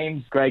those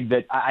games, Greg,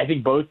 that I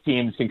think both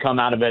teams can come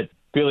out of it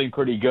feeling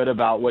pretty good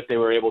about what they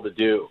were able to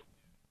do.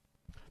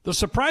 The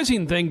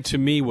surprising thing to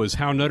me was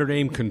how Notre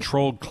Dame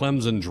controlled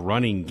Clemson's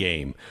running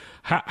game.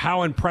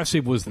 How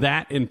impressive was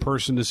that in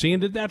person to see,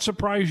 and did that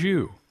surprise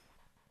you?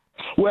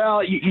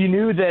 Well, you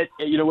knew that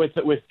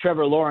with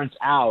Trevor Lawrence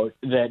out,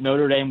 that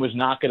Notre Dame was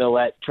not going to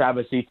let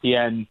Travis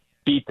Etienne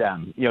beat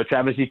them.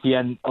 Travis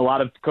Etienne, a lot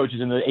of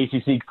coaches in the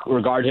ACC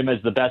regard him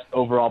as the best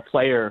overall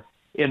player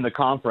in the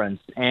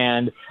conference.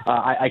 And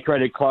I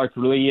credit Clark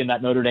Lee and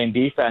that Notre Dame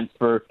defense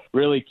for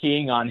really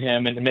keying on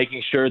him and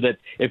making sure that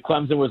if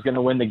Clemson was going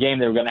to win the game,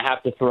 they were going to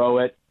have to throw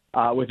it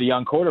with a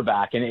young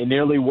quarterback. And it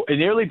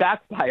nearly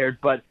backfired,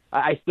 but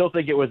I still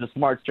think it was a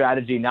smart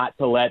strategy not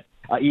to let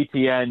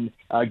Etienne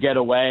get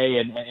away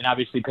and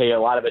obviously pay a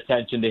lot of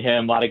attention to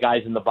him. A lot of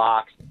guys in the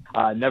box,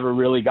 never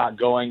really got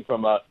going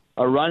from a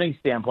running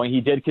standpoint.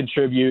 He did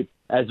contribute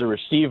as a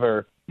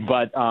receiver,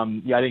 but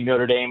I think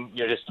Notre Dame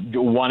just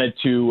wanted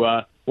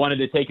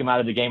to take him out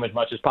of the game as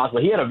much as possible.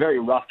 He had a very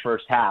rough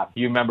first half.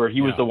 You remember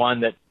he was the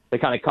one that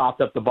kind of coughed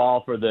up the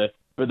ball for the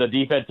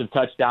defensive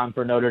touchdown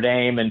for Notre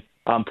Dame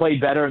and played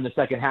better in the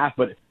second half.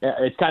 But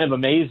it's kind of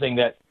amazing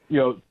that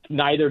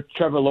neither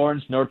Trevor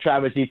Lawrence nor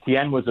Travis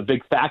Etienne was a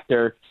big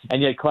factor,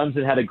 and yet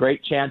Clemson had a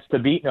great chance to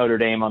beat Notre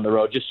Dame on the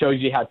road. Just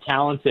shows you how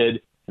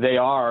talented they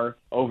are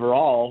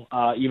overall,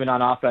 even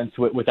on offense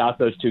without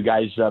those two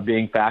guys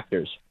being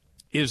factors.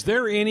 Is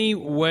there any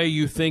way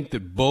you think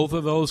that both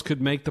of those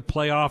could make the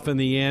playoff in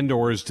the end,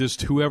 or is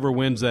just whoever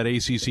wins that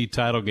ACC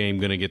title game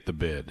going to get the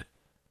bid?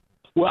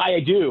 Well, I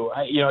do.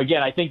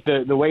 Again, I think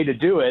the way to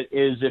do it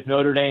is if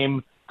Notre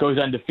Dame goes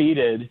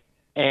undefeated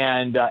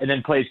and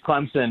then plays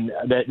Clemson,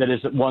 that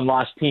is one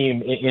loss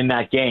team in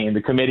that game.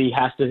 The committee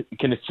has to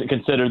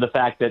consider the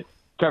fact that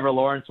Trevor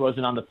Lawrence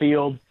wasn't on the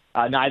field.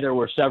 Neither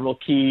were several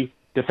key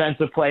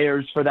defensive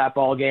players for that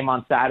ball game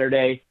on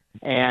Saturday.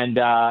 And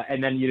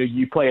then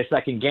you play a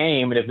second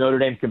game, and if Notre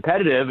Dame's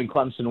competitive and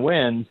Clemson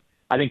wins,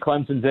 I think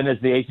Clemson's in as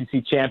the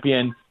ACC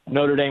champion.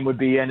 Notre Dame would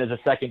be in as a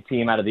second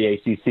team out of the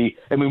ACC.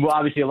 I mean, well,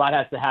 obviously a lot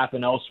has to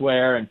happen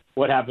elsewhere, and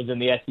what happens in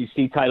the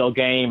SEC title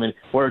game, and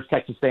where's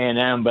Texas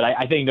A&M. But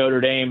I think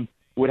Notre Dame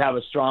would have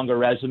a stronger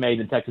resume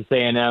than Texas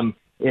A&M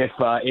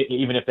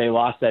even if they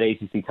lost that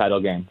ACC title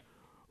game.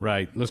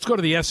 Right. Let's go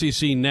to the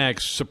SEC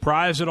next.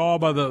 Surprised at all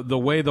by the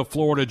way the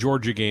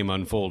Florida-Georgia game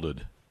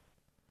unfolded?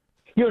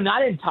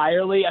 Not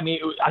entirely. I mean,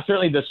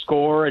 certainly the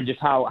score and just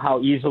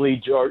how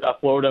easily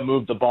Florida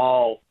moved the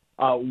ball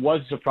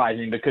was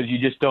surprising because you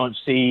just don't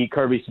see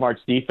Kirby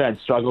Smart's defense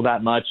struggle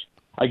that much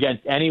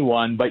against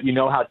anyone. But you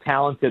know how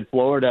talented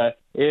Florida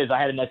is. I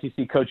had an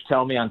SEC coach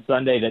tell me on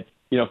Sunday that,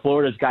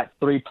 Florida's got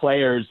 3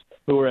 players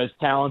who are as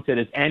talented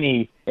as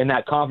any in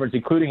that conference,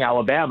 including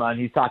Alabama. And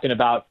he's talking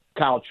about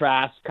Kyle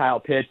Trask, Kyle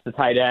Pitts, the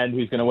tight end,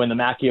 who's going to win the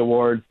Mackey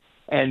Award,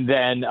 and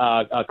then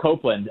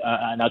Copeland,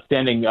 an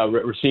outstanding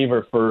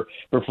receiver for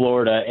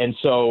Florida. And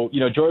so,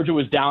 Georgia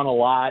was down a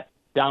lot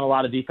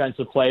of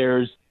defensive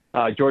players.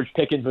 George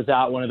Pickens was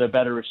out, one of their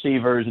better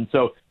receivers. And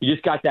so you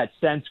just got that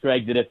sense,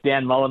 Greg, that if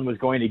Dan Mullen was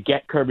going to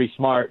get Kirby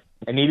Smart,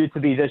 it needed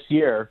to be this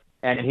year,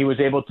 and he was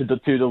able to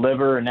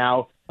deliver. And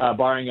now,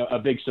 barring a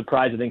big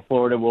surprise, I think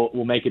Florida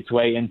will make its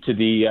way into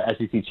the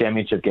SEC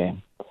championship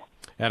game.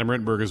 Adam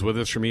Rittenberg is with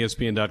us from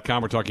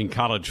ESPN.com. We're talking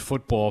college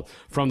football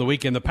from the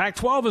weekend. The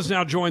Pac-12 has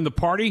now joined the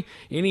party.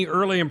 Any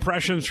early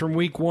impressions from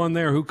week 1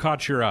 there? Who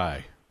caught your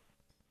eye?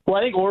 Well,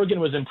 I think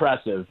Oregon was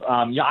impressive.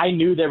 I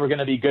knew they were going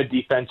to be good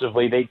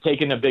defensively. They'd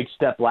taken a big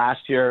step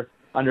last year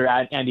under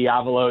Andy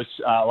Avalos.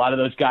 A lot of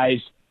those guys,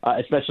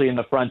 especially in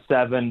the front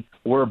 7,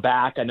 were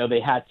back. I know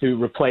they had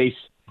to replace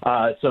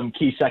some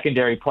key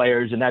secondary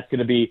players, and that's going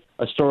to be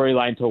a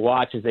storyline to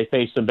watch as they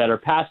face some better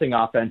passing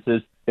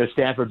offenses.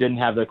 Stanford didn't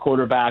have their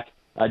quarterback,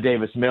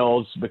 Davis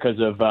Mills, because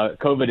of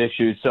COVID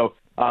issues. So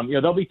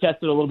They'll be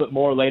tested a little bit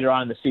more later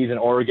on in the season.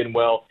 Oregon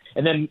will.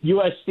 And then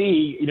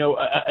USC,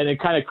 in a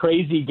kind of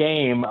crazy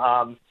game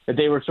that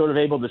they were sort of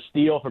able to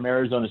steal from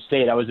Arizona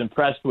State. I was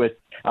impressed with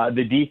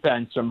the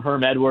defense from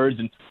Herm Edwards,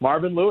 and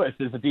Marvin Lewis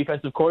is the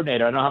defensive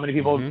coordinator. I don't know how many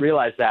people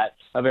realize that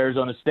of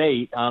Arizona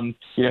State.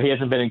 He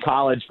hasn't been in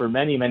college for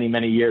many, many,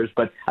 many years,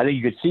 but I think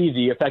you could see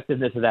the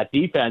effectiveness of that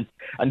defense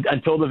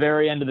until the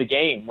very end of the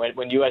game when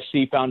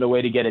USC found a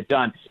way to get it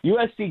done.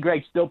 USC,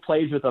 Greg, still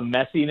plays with a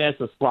messiness,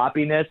 a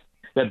sloppiness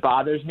that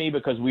bothers me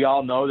because we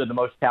all know they're the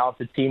most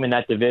talented team in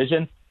that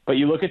division. But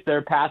you look at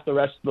their path the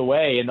rest of the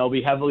way, and they'll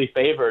be heavily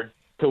favored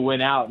to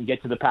win out and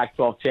get to the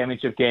Pac-12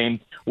 championship game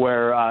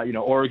where,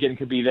 Oregon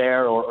could be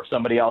there or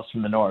somebody else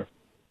from the north.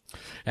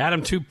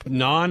 Adam, two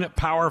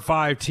non-Power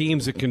 5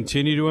 teams that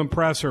continue to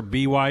impress are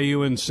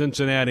BYU and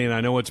Cincinnati, and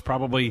I know it's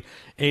probably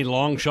a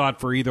long shot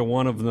for either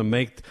one of them to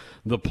make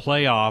the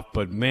playoff,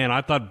 but, man,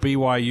 I thought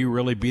BYU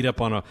really beat up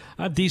on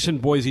a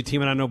decent Boise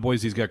team, and I know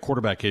Boise's got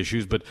quarterback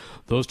issues, but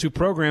those two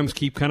programs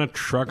keep kind of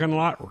trucking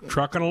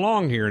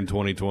along here in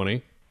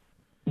 2020.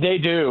 They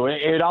do.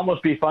 It'd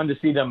almost be fun to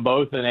see them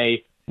both in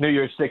a New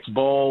Year's Six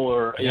bowl,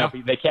 or if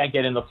they can't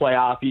get in the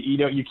playoff.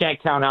 You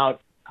can't count out,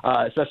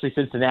 especially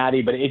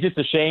Cincinnati. But it's just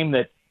a shame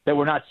that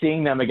we're not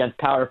seeing them against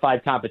Power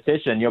 5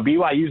 competition.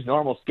 BYU's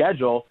normal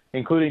schedule,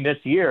 including this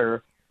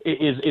year,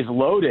 is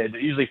loaded,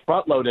 usually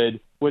front loaded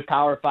with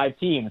Power 5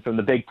 teams from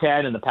the Big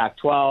Ten and the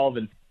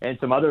Pac-12 and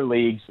some other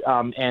leagues.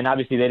 And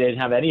obviously they didn't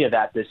have any of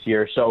that this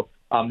year. So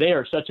they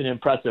are such an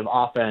impressive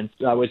offense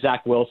with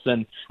Zach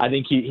Wilson. I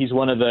think he's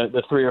one of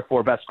the 3 or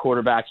 4 best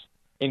quarterbacks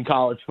in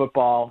college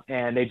football,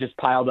 and they just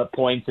piled up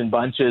points in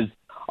bunches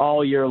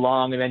all year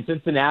long. And then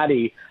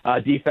Cincinnati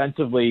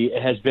defensively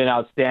has been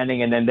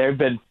outstanding, and then they've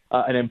been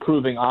an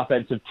improving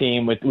offensive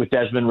team with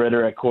Desmond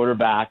Ridder at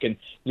quarterback. And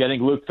I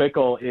think Luke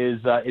Fickell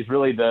is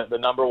really the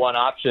number one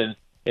option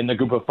in the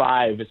group of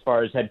 5 as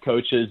far as head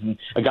coaches, and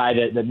a guy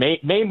that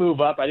may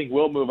move up. I think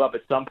will move up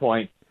at some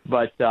point.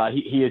 But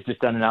he has just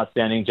done an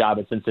outstanding job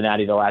at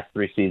Cincinnati the last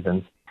 3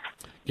 seasons.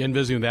 Again,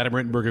 visiting with Adam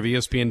Rittenberg of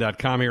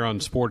ESPN.com here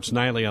on Sports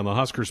Nightly on the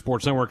Husker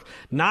Sports Network.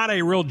 Not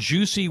a real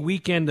juicy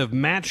weekend of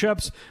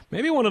matchups.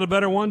 Maybe one of the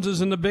better ones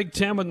is in the Big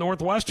Ten with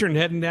Northwestern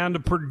heading down to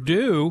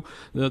Purdue.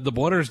 The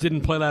Blooders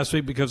didn't play last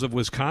week because of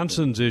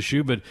Wisconsin's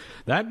issue, but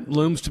that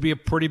looms to be a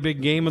pretty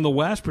big game in the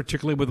West,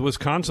 particularly with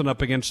Wisconsin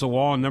up against the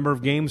wall and number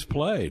of games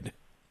played.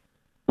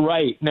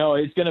 Right. No,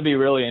 it's going to be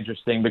really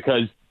interesting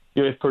because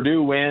if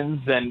Purdue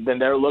wins, then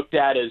they're looked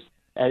at as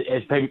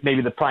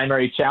maybe the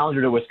primary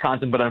challenger to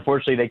Wisconsin, but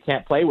unfortunately they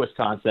can't play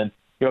Wisconsin.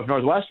 If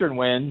Northwestern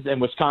wins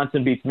and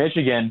Wisconsin beats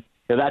Michigan,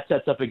 that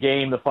sets up a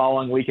game the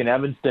following week in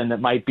Evanston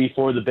that might be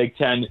for the Big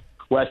Ten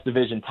West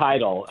Division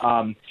title.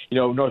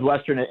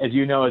 Northwestern, as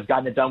you know, has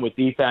gotten it done with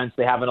defense.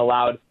 They haven't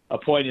allowed a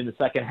point in the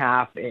second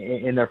half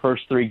in their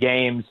first 3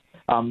 games.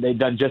 They've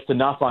done just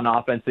enough on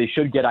offense. They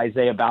should get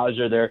Isaiah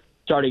Bowser, their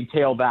starting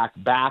tailback,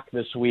 back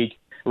this week.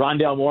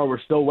 Rondale Moore, we're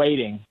still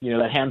waiting.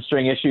 That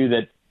hamstring issue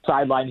that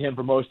sidelined him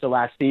for most of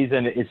last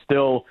season is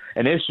still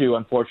an issue,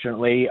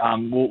 unfortunately.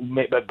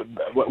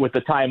 But with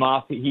the time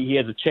off, he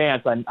has a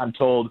chance, I'm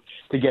told,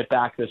 to get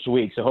back this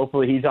week. So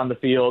hopefully he's on the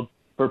field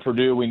for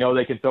Purdue. We know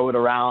they can throw it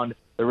around.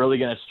 They're really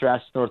going to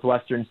stress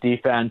Northwestern's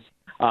defense.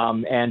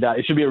 And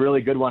it should be a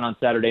really good one on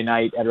Saturday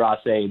night at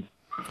Ross-Ade.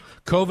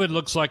 COVID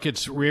looks like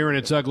it's rearing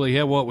its ugly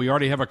head. Well, we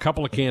already have a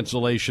couple of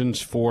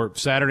cancellations for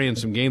Saturday and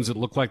some games that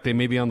look like they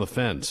may be on the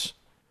fence.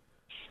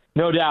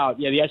 No doubt.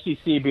 Yeah, the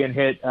SEC being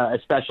hit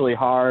especially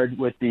hard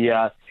with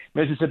the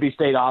Mississippi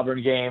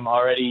State-Auburn game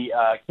already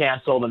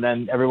canceled, and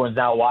then everyone's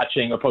now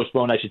watching, or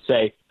postponed, I should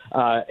say.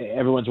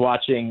 Everyone's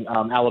watching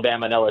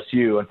Alabama and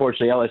LSU.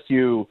 Unfortunately,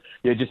 LSU,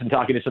 just in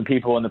talking to some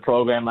people in the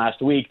program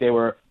last week, they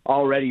were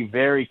already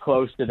very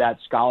close to that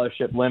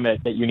scholarship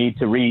limit that you need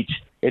to reach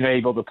in order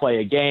able to play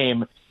a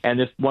game. And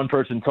this one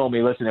person told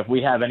me, listen, if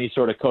we have any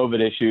sort of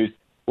COVID issues,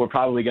 we're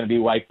probably going to be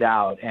wiped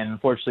out. And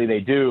unfortunately they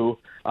do.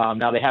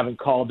 Now they haven't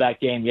called that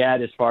game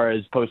yet as far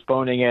as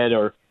postponing it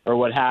or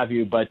what have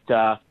you, but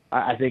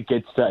I think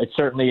it's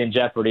certainly in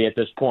jeopardy at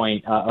this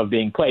point of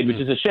being played, which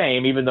is a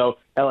shame, even though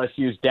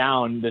LSU's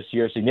down this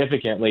year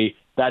significantly.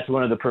 That's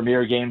one of the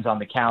premier games on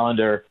the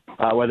calendar,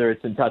 whether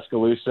it's in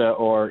Tuscaloosa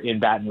or in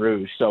Baton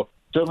Rouge. So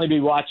certainly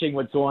be watching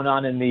what's going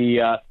on in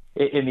the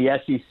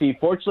SEC.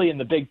 Fortunately, in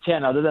the Big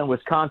Ten, other than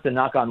Wisconsin,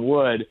 knock on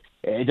wood,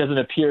 it doesn't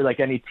appear like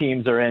any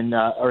teams are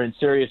in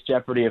serious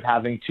jeopardy of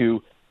having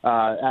to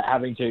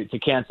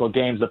cancel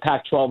games. The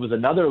Pac-12 is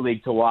another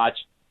league to watch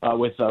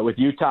with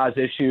Utah's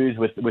issues,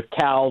 with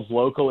Cal's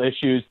local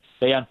issues.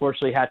 They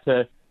unfortunately had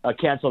to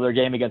cancel their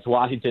game against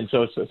Washington.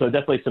 So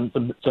definitely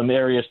some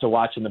areas to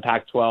watch in the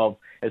Pac-12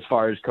 as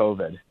far as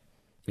COVID.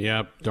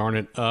 Yeah, darn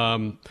it.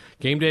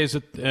 Game days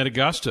at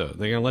Augusta.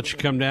 They're going to let you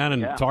come down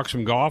and talk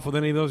some golf with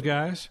any of those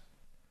guys?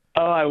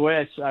 Oh, I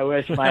wish.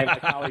 My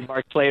colleague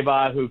Mark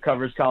Slaybaugh, who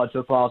covers college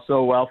football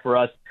so well for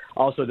us,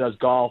 also does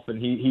golf,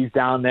 and he's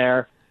down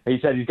there. He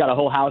said he's got a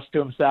whole house to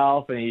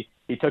himself, and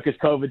he took his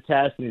COVID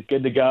test and he's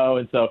good to go.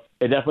 And so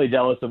it definitely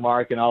dealt with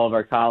Mark and all of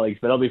our colleagues.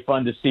 But it'll be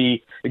fun to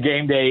see the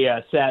game day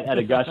set at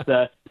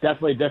Augusta.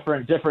 Definitely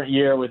different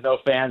year with no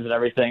fans and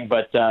everything,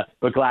 but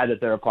glad that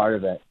they're a part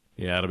of it.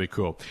 Yeah, it'll be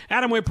cool.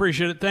 Adam, we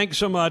appreciate it. Thanks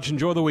so much.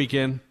 Enjoy the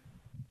weekend.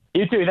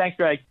 You too. Thanks,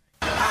 Greg.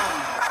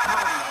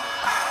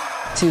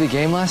 See the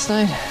game last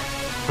night?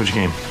 Which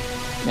game?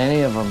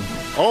 Any of them.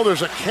 Oh,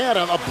 there's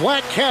a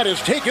black cat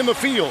is taking the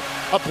field.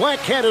 A black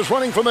cat is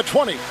running from the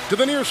 20 to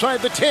the near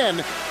side, the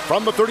 10.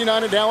 From the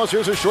 39 in Dallas,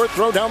 here's a short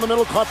throw down the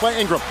middle, caught by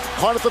Ingram.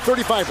 Caught at the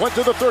 35, went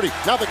to the 30.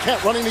 Now the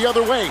cat running the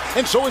other way,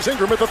 and so is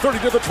Ingram at the 30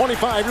 to the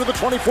 25 to the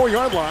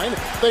 24-yard line.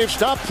 They've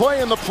stopped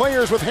playing. The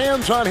players with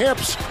hands on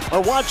hips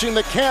are watching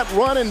the cat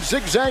run and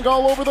zigzag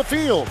all over the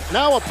field.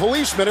 Now a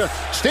policeman,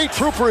 state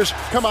troopers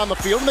come on the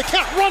field, and the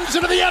cat runs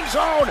into the end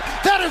zone.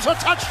 That is a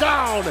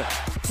touchdown.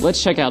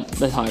 Let's check out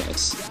the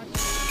highlights.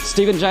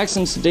 Steven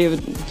Jackson's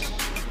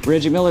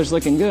Reggie Miller's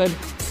looking good.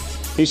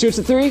 He shoots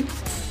a 3,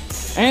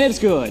 and it's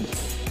good.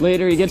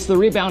 Later, he gets the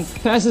rebound,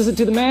 passes it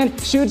to the man,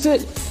 shoots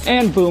it,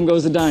 and boom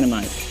goes the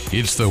dynamite.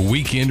 It's the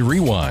Weekend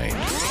Rewind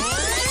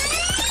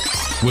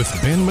with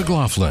Ben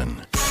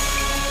McLaughlin.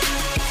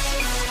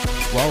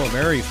 Well, a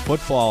very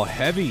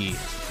football-heavy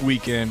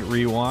Weekend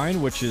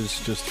Rewind, which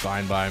is just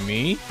fine by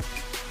me,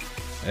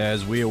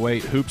 as we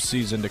await hoop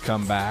season to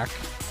come back.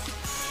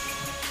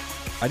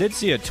 I did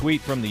see a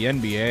tweet from the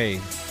NBA,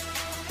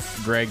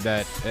 Greg,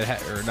 that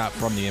or not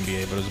from the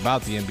NBA, but it was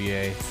about the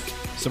NBA.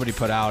 Somebody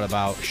put out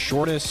about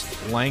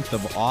shortest length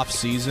of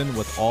off-season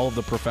with all of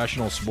the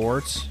professional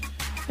sports.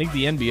 I think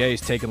the NBA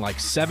has taken like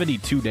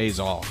 72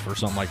 days off or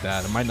something like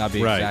that. It might not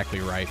be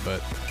exactly right,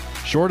 but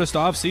shortest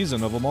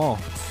off-season of them all.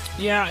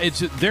 Yeah,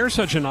 they're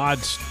such an odd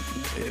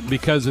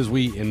because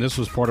and this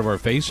was part of our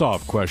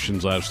face-off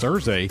questions last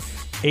Thursday,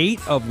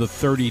 8 of the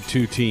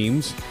 32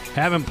 teams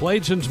haven't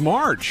played since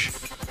March.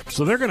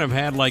 So they're going to have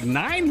had like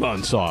 9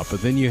 months off,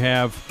 but then you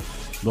have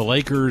the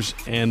Lakers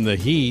and the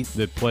Heat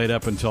that played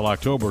up until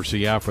October. So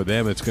yeah, for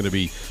them it's going to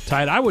be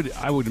tight. I would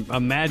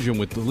imagine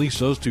with at least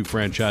those 2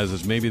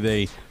 franchises, maybe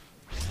they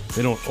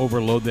don't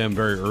overload them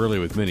very early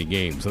with many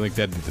games. I think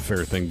that'd be the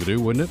fair thing to do,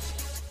 wouldn't it?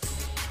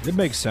 It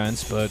makes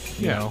sense, but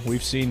you know,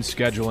 we've seen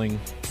scheduling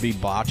be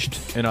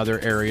botched in other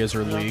areas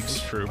or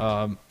leagues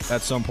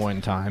at some point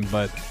in time.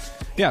 But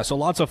yeah, so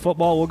lots of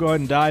football. We'll go ahead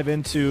and dive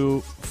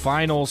into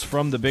finals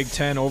from the Big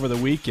Ten over the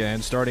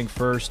weekend, starting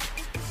first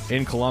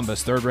in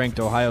Columbus. Third-ranked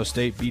Ohio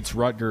State beats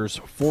Rutgers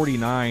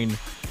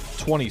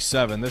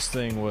 49-27. This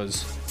thing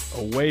was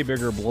a way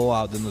bigger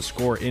blowout than the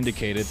score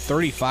indicated.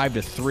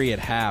 35-3 at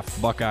half.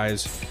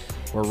 Buckeyes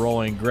were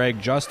rolling. Greg,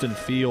 Justin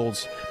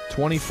Fields,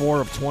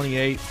 24 of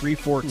 28,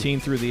 314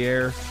 through the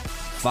air,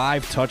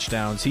 5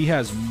 touchdowns. He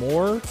has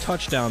more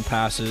touchdown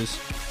passes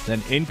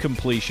than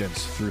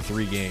incompletions through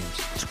 3 games.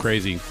 It's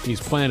crazy. He's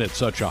playing at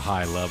such a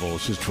high level.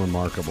 It's just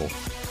remarkable.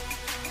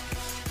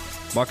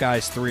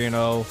 Buckeyes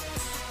 3-0,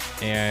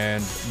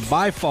 and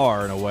by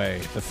far and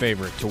away the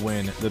favorite to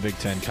win the Big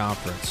Ten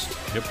Conference.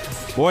 Yep.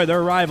 Boy,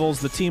 their rivals,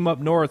 the team up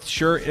north,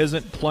 sure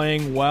isn't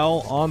playing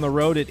well on the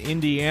road at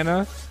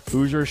Indiana.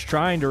 Hoosiers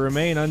trying to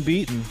remain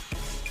unbeaten.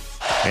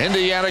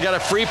 Indiana got a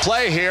free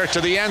play here to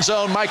the end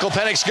zone. Michael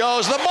Penix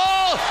goes. The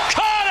ball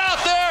caught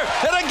out there.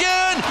 And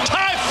again,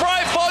 Ty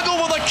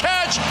Freifogel with a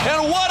catch.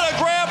 And what a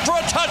grab for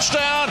a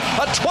touchdown.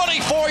 A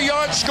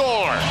 24-yard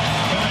score.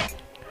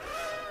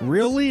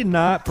 Really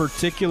not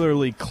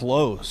particularly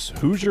close.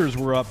 Hoosiers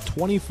were up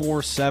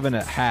 24-7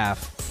 at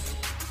half.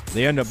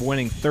 They end up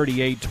winning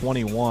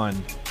 38-21.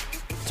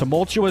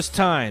 Tumultuous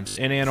times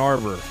in Ann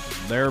Arbor.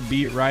 Their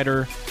beat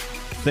writer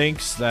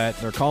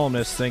their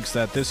columnist thinks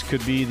that this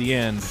could be the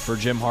end for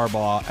Jim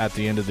Harbaugh at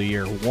the end of the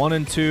year.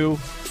 1-2,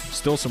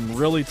 still some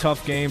really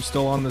tough games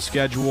still on the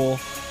schedule.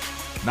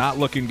 Not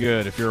looking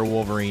good if you're a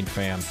Wolverine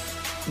fan.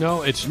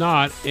 No, it's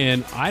not,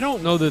 and I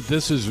don't know that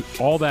this is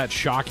all that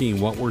shocking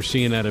what we're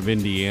seeing out of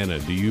Indiana.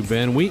 Do you,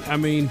 Ben? We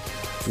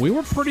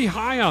were pretty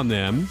high on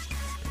them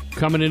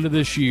coming into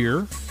this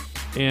year,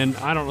 and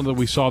I don't know that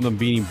we saw them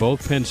beating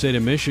both Penn State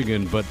and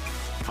Michigan, but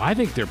I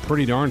think they're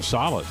pretty darn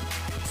solid.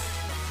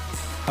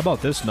 How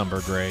about this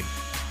number, Greg?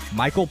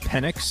 Michael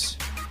Penix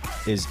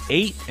is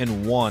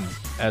 8-1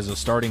 as a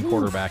starting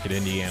quarterback at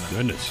Indiana.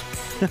 Goodness.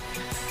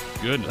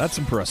 That's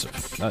impressive.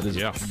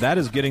 That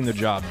is getting the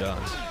job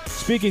done.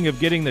 Speaking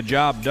of getting the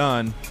job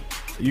done,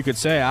 you could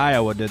say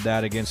Iowa did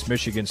that against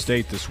Michigan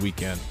State this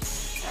weekend.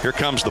 Here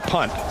comes the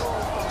punt.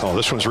 Oh,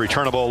 this one's a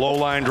returnable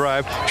low-line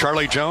drive.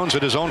 Charlie Jones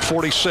at his own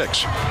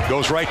 46.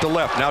 Goes right to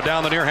left. Now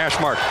down the near hash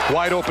mark.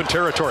 Wide open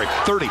territory.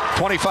 30,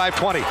 25,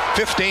 20,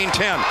 15,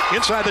 10.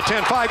 Inside the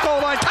 10, 5,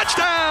 goal line.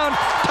 Touchdown!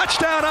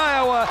 Touchdown,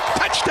 Iowa!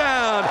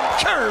 Touchdown,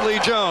 Charlie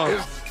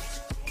Jones!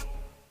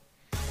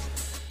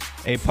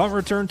 A punt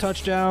return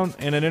touchdown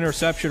and an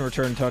interception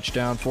return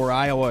touchdown for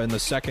Iowa in the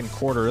second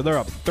quarter. They're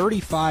up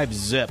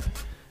 35-zip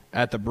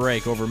at the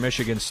break over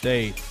Michigan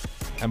State.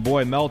 And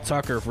boy, Mel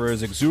Tucker, for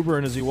as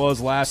exuberant as he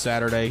was last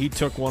Saturday, he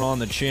took one on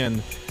the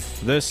chin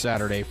this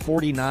Saturday,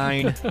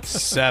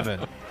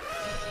 49-7.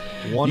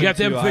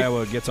 1-2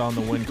 Iowa gets on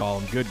the win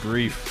column. Good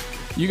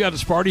grief. You got the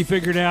Sparty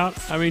figured out?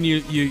 I mean,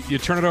 you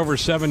turn it over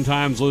 7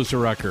 times, lose to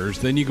Rutgers.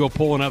 Then you go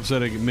pull an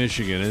upset at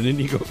Michigan. And then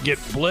you go get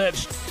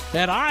blitzed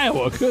at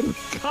Iowa. Good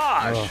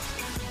gosh.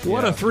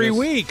 What a 3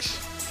 weeks.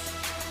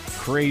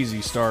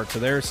 Crazy start to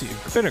their season.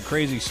 It's been a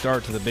crazy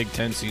start to the Big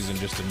Ten season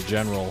just in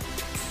general.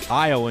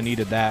 Iowa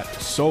needed that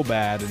so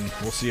bad, and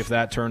we'll see if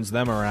that turns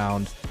them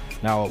around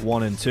now at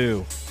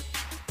 1-2.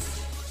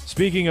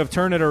 Speaking of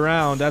turn it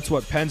around, that's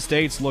what Penn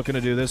State's looking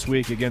to do this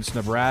week against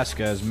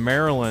Nebraska, as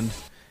Maryland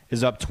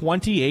is up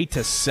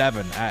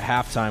 28-7 at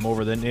halftime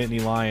over the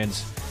Nittany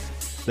Lions.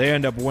 They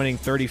end up winning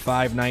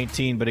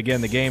 35-19, but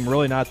again, the game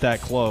really not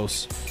that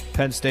close.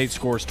 Penn State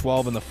scores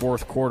 12 in the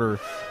fourth quarter.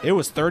 It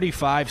was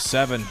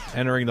 35-7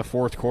 entering the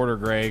fourth quarter,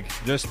 Greg.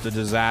 Just a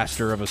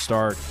disaster of a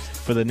start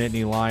for the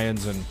Nittany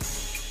Lions, and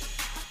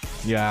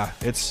yeah,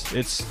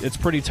 it's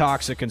pretty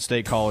toxic in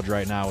State College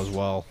right now as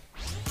well.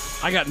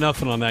 I got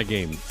nothing on that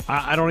game.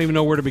 I don't even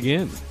know where to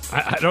begin.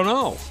 I don't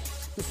know.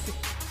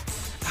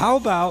 How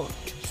about,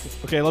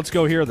 okay, let's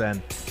go here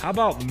then. How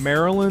about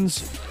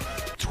Maryland's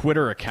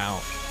Twitter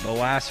account the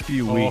last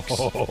few weeks?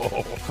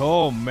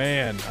 Oh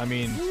man. I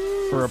mean,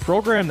 for a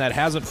program that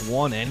hasn't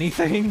won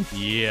anything,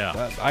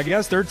 yeah, I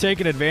guess they're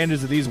taking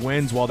advantage of these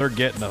wins while they're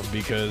getting them,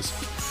 because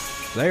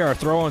they are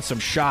throwing some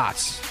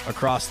shots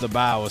across the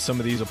bow with some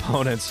of these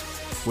opponents.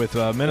 With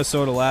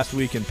Minnesota last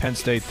week and Penn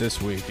State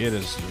this week, it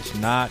is just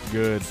not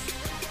good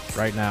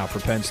right now for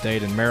Penn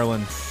State, and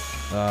Maryland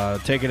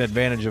taking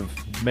advantage of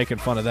making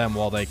fun of them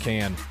while they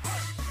can.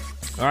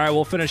 All right,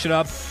 we'll finish it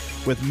up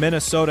with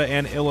Minnesota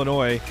and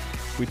Illinois.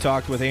 We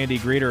talked with Andy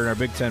Greeter in our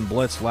Big Ten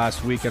Blitz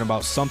last weekend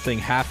about something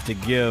have to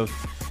give,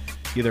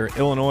 either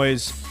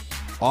Illinois'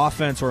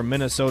 offense or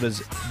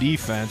Minnesota's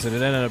defense, and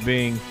it ended up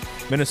being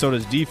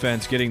Minnesota's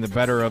defense getting the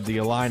better of the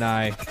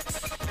Illini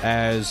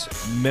as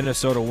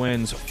Minnesota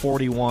wins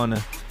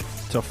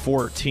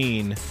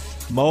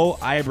 41-14. Mo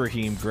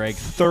Ibrahim, Greg,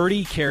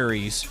 30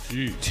 carries,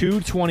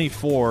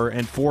 224,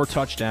 and 4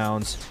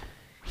 touchdowns.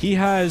 He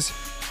has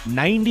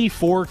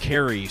 94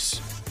 carries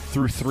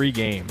through 3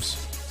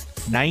 games.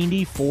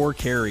 94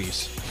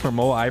 carries for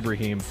Mo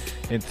Ibrahim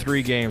in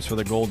 3 games for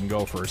the Golden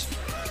Gophers.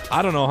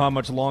 I don't know how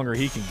much longer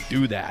he can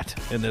do that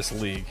in this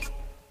league.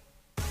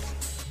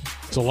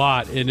 It's a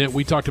lot, and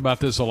we talked about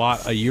this a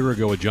lot a year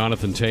ago with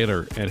Jonathan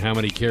Taylor and how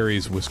many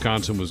carries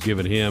Wisconsin was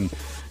giving him.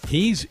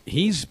 He's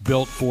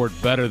built for it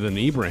better than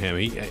Ibrahim.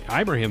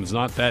 Ibrahim's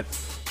not that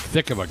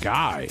thick of a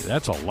guy.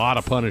 That's a lot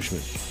of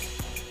punishment.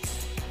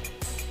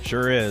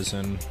 Sure is,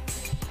 and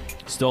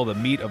still the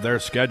meat of their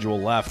schedule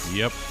left.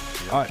 Yep.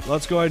 All right,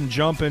 let's go ahead and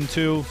jump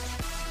into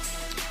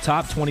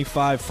top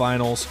 25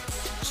 finals,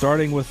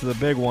 starting with the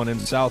big one in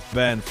South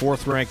Bend.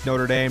 4th-ranked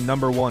Notre Dame,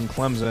 number 1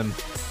 Clemson.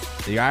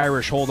 The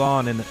Irish hold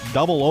on in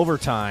double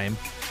overtime,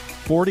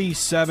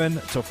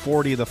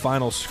 47-40 the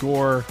final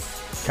score.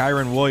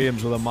 Kyron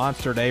Williams with a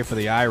monster day for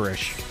the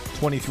Irish.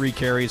 23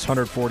 carries,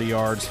 140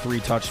 yards, 3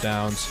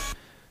 touchdowns.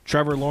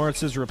 Trevor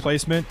Lawrence's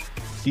replacement,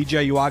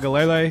 DJ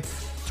Uiagalelei,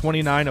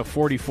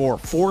 29-44,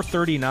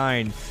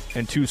 439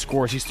 and 2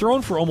 scores. He's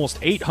thrown for almost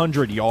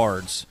 800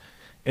 yards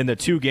in the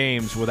 2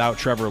 games without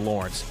Trevor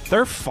Lawrence.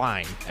 They're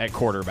fine at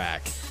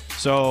quarterback.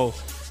 So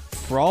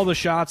for all the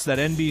shots that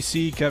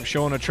NBC kept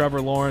showing to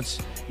Trevor Lawrence,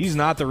 he's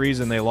not the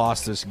reason they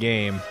lost this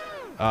game.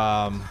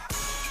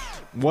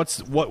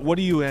 What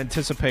do you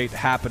anticipate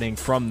happening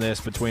from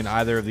this between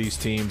either of these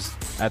teams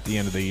at the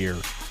end of the year?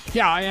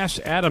 Yeah, I asked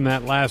Adam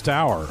that last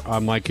hour.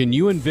 I'm like, can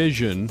you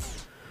envision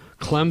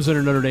Clemson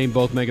and Notre Dame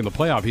both making the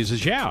playoff? He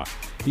says, yeah.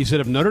 He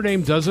said if Notre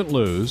Dame doesn't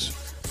lose,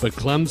 but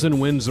Clemson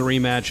wins the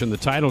rematch in the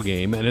title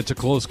game, and it's a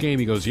close game,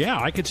 he goes, yeah,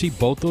 I could see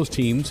both those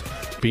teams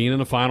being in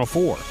the Final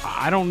Four.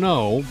 I don't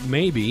know.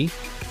 Maybe.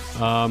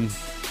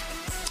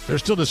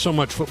 There's still just so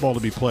much football to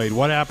be played.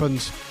 What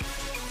happens,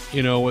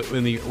 in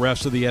the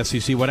rest of the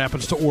SEC? What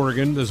happens to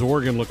Oregon? Does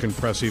Oregon look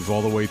impressive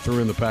all the way through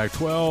in the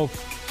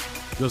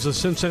Pac-12? Does the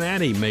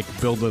Cincinnati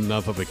build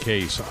enough of a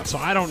case? So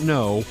I don't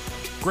know.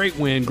 Great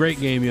win, great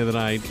game the other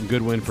night.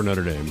 Good win for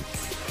Notre Dame.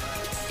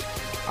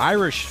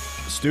 Irish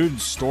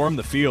students stormed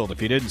the field,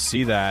 if you didn't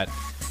see that.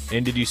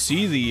 And did you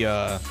see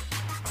the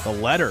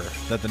letter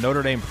that the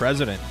Notre Dame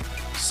president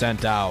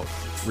sent out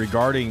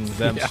regarding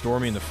them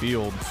storming the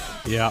field?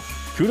 Yeah.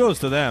 Kudos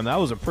to them. That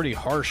was a pretty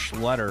harsh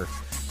letter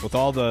with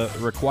all the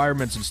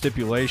requirements and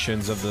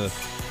stipulations of the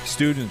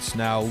students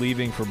now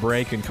leaving for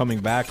break and coming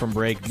back from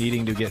break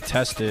needing to get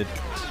tested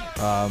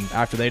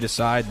after they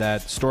decide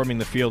that storming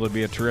the field would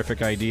be a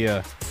terrific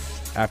idea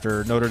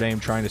after Notre Dame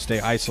trying to stay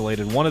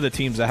isolated. One of the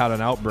teams that had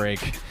an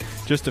outbreak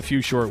just a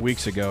few short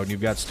weeks ago, and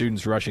you've got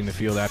students rushing the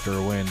field after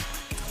a win.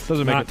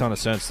 Doesn't make a ton of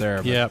sense there.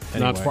 But yeah,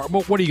 anyway. Not smart.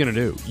 But what are you going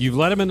to do? You've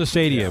let them in the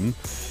stadium.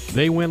 Yeah.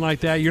 They win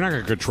like that. You're not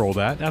going to control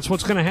that. That's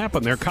what's going to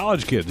happen. They're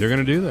college kids. They're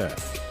going to do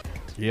that.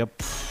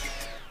 Yep.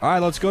 All right,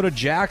 let's go to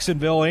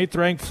Jacksonville.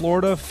 8th-ranked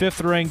Florida,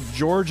 5th-ranked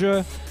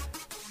Georgia.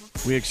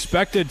 We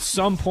expected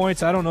some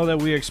points. I don't know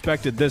that we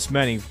expected this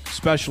many,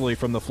 especially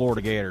from the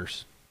Florida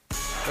Gators.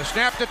 The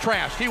snap to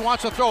Trask. He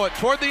wants to throw it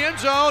toward the end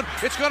zone.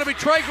 It's going to be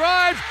Trey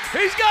Grimes.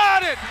 He's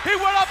got it. He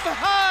went up the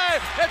high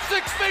at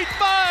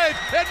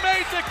 6'5" and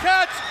made the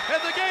catch.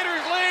 And the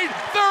Gators lead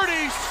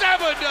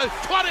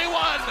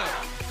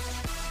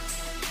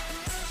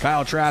 37-21.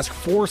 Kyle Trask,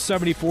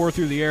 474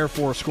 through the air,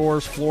 4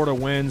 scores. Florida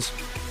wins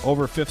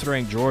over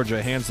 5th-ranked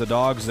Georgia, hands the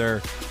Dogs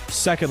their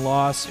second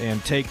loss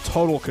and take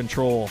total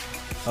control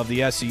of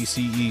the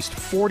SEC East.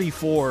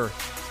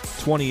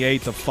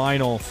 44-28, the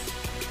final.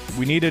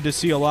 We needed to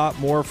see a lot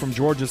more from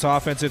Georgia's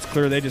offense. It's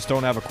clear they just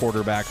don't have a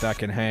quarterback that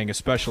can hang,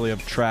 especially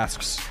of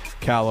Trask's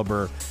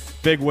caliber.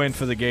 Big win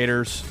for the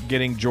Gators,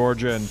 getting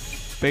Georgia and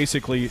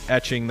basically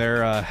etching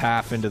their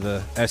half into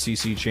the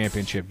SEC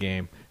championship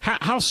game.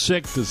 How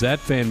sick does that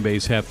fan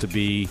base have to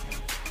be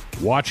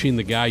watching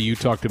the guy you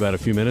talked about a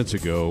few minutes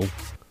ago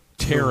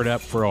tear it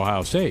up for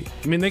Ohio State?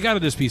 I mean, they got to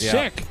just be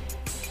sick.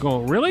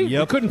 Going, really? Yep.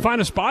 You couldn't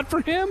find a spot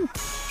for him?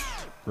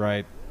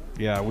 Right.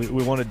 Yeah, we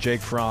wanted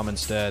Jake Fromm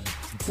instead.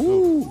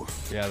 Ooh.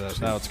 Yeah, that's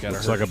got to hurt.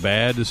 Looks like a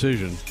bad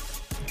decision.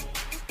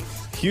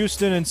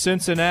 Houston and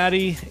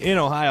Cincinnati in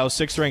Ohio.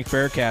 6th-ranked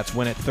Bearcats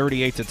win at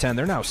 38-10.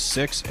 They're now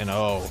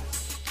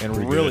 6-0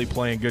 and really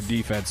playing good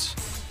defense.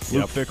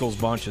 Luke Fickell's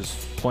bunch is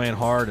playing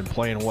hard and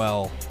playing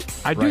well.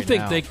 I do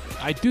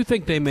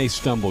think they may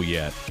stumble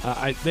yet.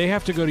 They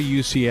have to go to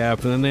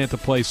UCF, and then they have to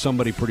play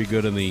somebody pretty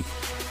good in the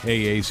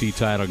AAC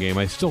title game.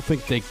 I still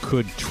think they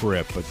could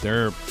trip, but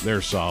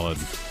they're solid.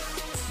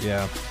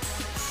 Yeah.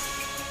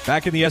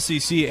 Back in the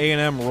SEC,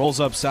 A&M rolls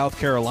up South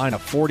Carolina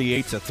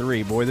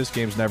 48-3. Boy, this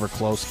game's never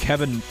close.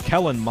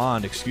 Kellen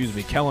Mond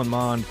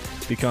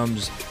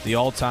becomes the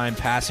all-time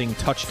passing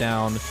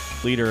touchdown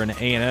leader in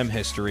A&M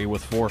history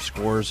with 4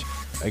 scores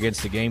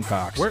against the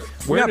Gamecocks.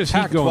 Where does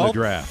he go in the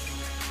draft?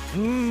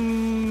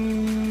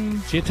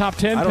 Is he a top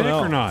 10 pick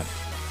or not?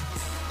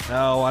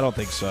 No, I don't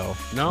think so.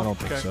 No? I don't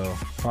think so.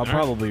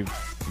 Probably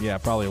a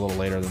little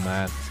later than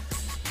that.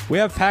 We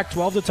have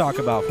Pac-12 to talk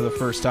about for the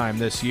first time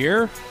this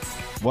year.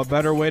 What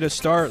better way to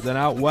start than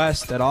out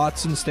west at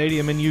Autzen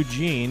Stadium in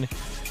Eugene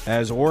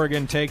as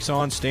Oregon takes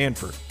on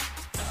Stanford.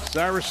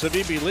 Cyrus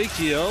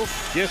Savibi-Licchio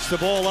gets the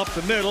ball up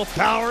the middle.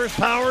 Powers,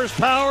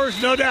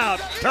 no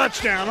doubt.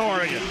 Touchdown,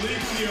 Oregon.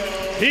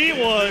 He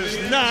was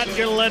not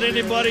going to let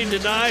anybody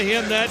deny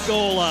him that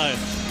goal line.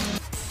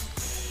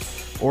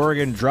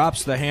 Oregon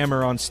drops the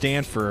hammer on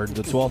Stanford.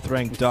 The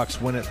 12th-ranked Ducks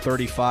win at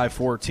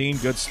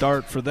 35-14. Good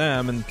start for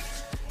them. And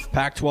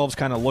Pac-12's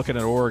kind of looking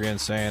at Oregon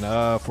saying,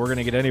 if we're going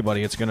to get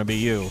anybody, it's going to be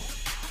you.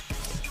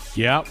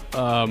 Yeah,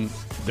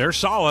 they're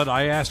solid.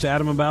 I asked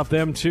Adam about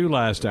them, too,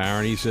 last hour,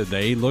 and he said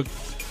they looked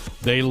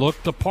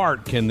the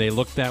part. Can they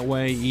look that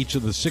way each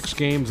of the 6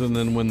 games, and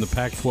then when the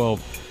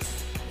Pac-12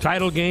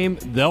 title game,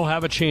 they'll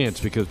have a chance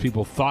because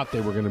people thought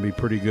they were going to be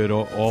pretty good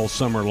all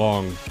summer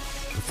long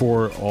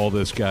before all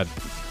this got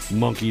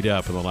monkeyed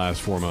up in the last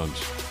 4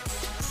 months.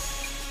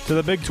 To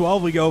the Big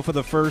 12 we go for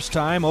the first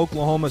time.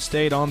 Oklahoma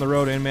State on the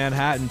road in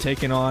Manhattan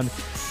taking on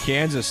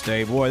Kansas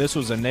State. Boy, this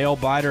was a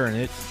nail-biter, and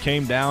it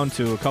came down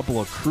to a couple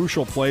of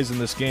crucial plays in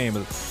this game.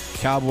 The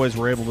Cowboys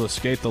were able to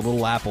escape the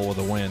Little Apple with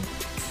a win.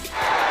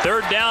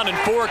 3rd down and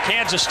 4,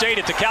 Kansas State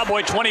at the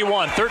Cowboy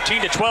 21.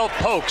 13-12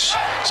 Pokes.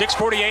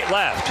 6:48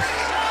 left.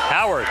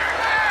 Howard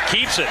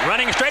keeps it,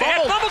 running straight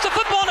ahead, fumbles the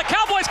football, and the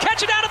Cowboys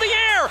catch it out of the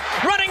air.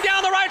 Running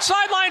down the right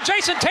sideline,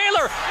 Jason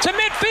Taylor to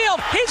midfield.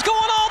 He's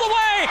going all the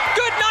way.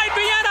 Good night,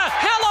 Vienna.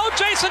 Hello,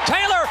 Jason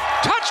Taylor.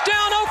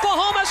 Touchdown,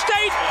 Oklahoma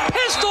State.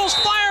 Pistols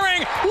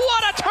firing.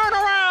 What a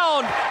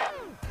turnaround.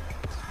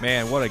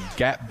 Man, what a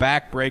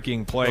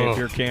back-breaking play if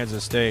you're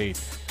Kansas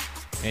State,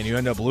 and you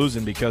end up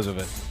losing because of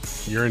it.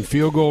 You're in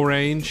field goal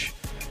range,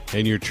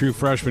 and your true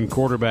freshman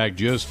quarterback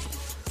just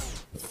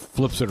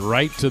flips it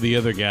right to the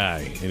other guy,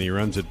 and he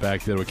runs it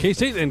back the other way.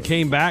 K-State then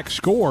came back,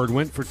 scored,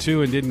 went for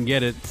 2, and didn't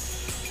get it.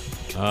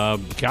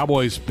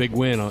 Cowboys, big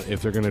win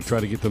if they're going to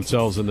try to get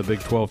themselves in the Big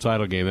 12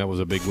 title game. That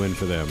was a big win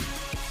for them.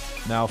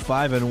 Now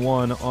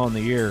 5-1 on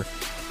the year.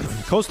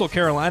 Coastal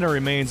Carolina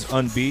remains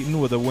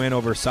unbeaten with a win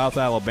over South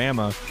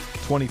Alabama,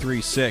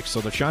 23-6. So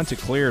the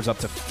Chanticleer is up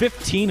to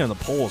 15 in the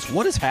polls.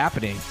 What is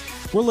happening?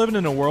 We're living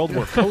in a world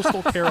where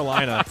Coastal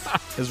Carolina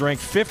is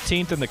ranked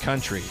 15th in the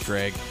country,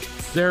 Greg.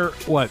 They're,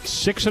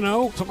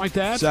 6-0? Something like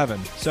that?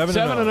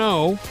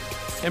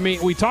 7-0. I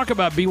mean, we talk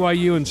about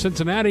BYU and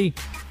Cincinnati.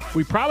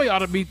 We probably ought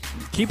to be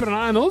keeping an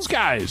eye on those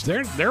guys.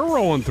 They're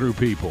rolling through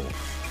people.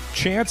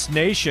 Chance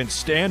Nation,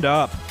 stand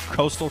up.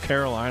 Coastal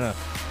Carolina,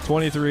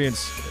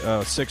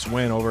 23-6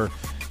 win over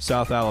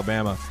South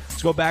Alabama.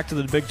 Let's go back to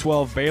the Big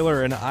 12.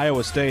 Baylor and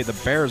Iowa State.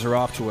 The Bears are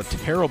off to a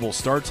terrible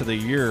start to the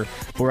year.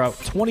 We're out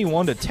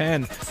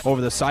 21-10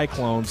 over the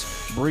Cyclones.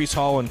 Breece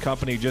Hall and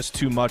company just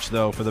too much,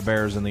 though, for the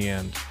Bears in the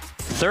end.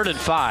 3rd and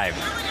 5.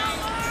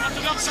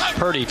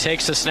 Purdy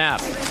takes the snap.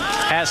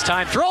 Has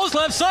time. Throws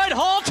left side.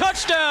 Hall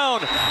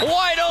touchdown.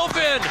 Wide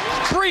open.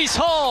 Breece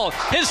Hall,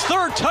 his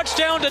 3rd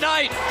touchdown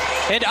tonight.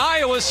 And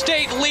Iowa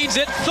State leads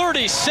it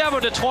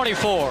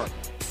 37-24.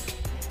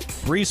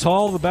 Breece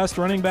Hall, the best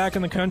running back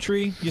in the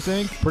country, you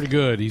think? Pretty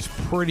good. He's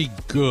pretty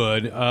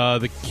good.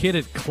 The kid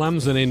at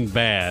Clemson in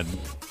bad.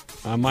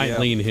 I might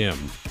lean him.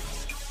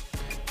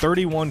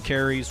 31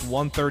 carries,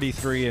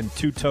 133, and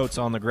 2 totes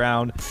on the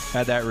ground.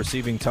 Had that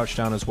receiving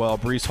touchdown as well.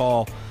 Breece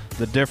Hall,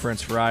 the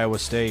difference for Iowa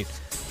State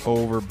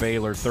over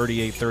Baylor,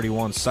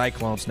 38-31.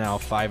 Cyclones now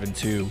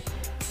 5-2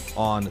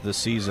 on the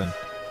season.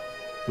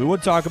 We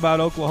would talk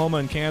about Oklahoma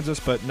and Kansas,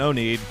 but no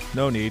need.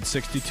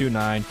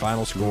 62-9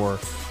 final score.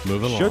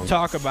 Move along. Should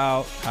talk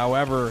about,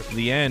 however,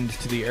 the end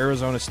to the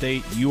Arizona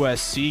State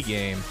USC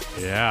game.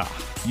 Yeah.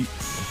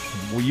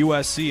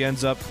 USC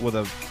ends up with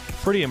a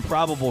pretty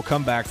improbable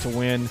comeback to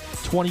win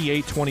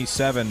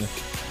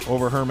 28-27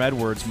 over Herm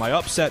Edwards. My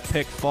upset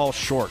pick falls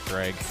short,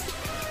 Greg.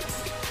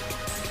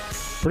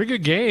 Pretty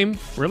good game.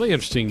 Really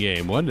interesting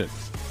game, wasn't it?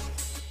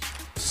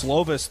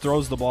 Slovis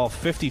throws the ball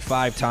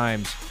 55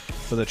 times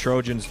for the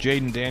Trojans.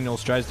 Jaden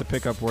Daniels tries to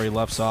pick up where he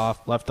left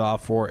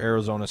off for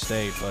Arizona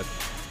State, but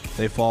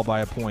they fall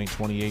by a point,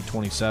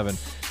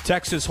 28-27.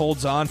 Texas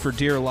holds on for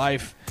dear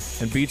life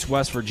and beats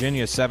West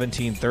Virginia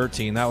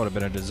 17-13. That would have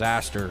been a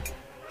disaster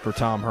for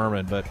Tom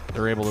Herman, but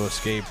they're able to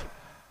escape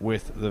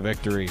with the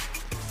victory.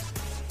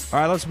 All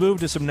right, let's move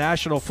to some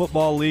National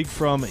Football League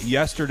from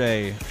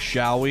yesterday,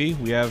 shall we?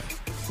 We have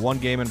one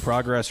game in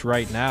progress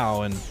right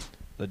now, and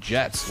the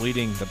Jets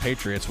leading the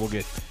Patriots. We'll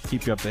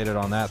keep you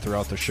updated on that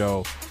throughout the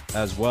show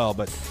as well.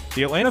 But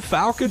the Atlanta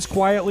Falcons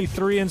quietly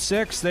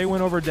 3-6. They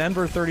went over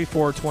Denver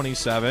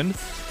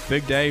 34-27.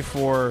 Big day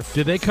for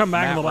Did they come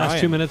back Matt in the last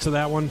Ryan. 2 minutes of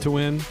that one to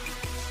win?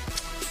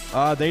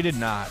 They did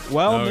not.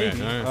 Well, Okay,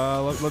 maybe.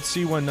 all right. Let's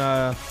see when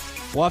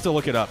we'll have to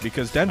look it up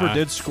because Denver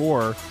did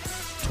score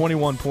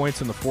 21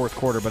 points in the fourth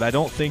quarter, but I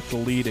don't think the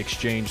lead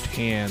exchanged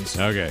hands.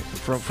 Okay.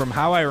 From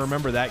how I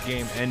remember that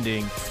game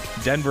ending,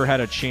 Denver had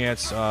a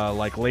chance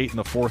like late in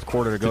the fourth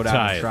quarter to go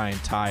down and try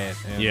and tie it.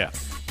 And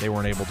they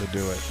weren't able to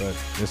do it. But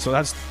so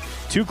that's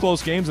 2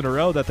 close games in a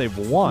row that they've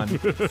won.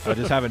 I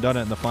just haven't done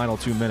it in the final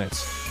 2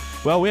 minutes.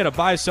 Well, we had a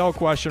buy-sell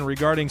question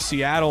regarding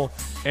Seattle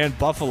and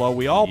Buffalo.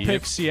 We all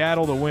picked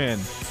Seattle to win,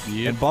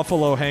 and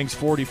Buffalo hangs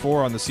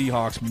 44 on the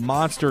Seahawks.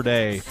 Monster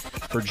day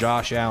for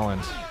Josh Allen.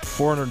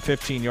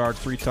 415 yards,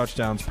 3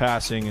 touchdowns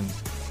passing, and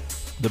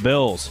the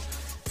Bills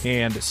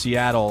and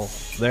Seattle,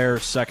 their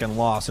second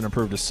loss, and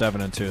improved to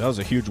 7-2. That was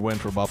a huge win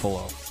for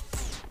Buffalo.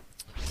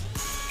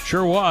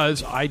 Sure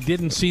was. I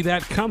didn't see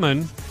that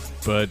coming,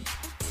 but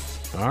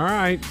all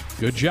right,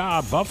 good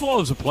job.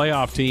 Buffalo's a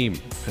playoff team,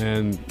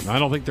 and I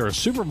don't think they're a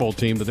Super Bowl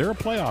team, but they're a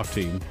playoff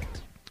team.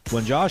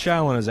 When Josh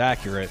Allen is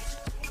accurate,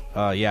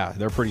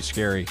 they're pretty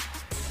scary.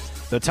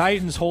 The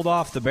Titans hold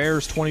off the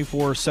Bears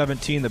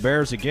 24-17. The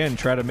Bears, again,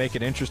 try to make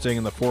it interesting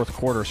in the fourth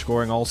quarter,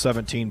 scoring all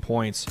 17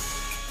 points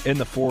in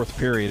the fourth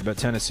period, but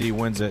Tennessee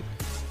wins it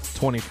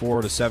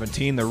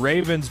 24-17. The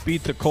Ravens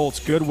beat the Colts.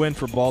 Good win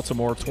for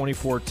Baltimore,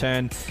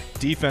 24-10.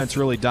 Defense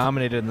really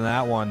dominated in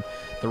that one.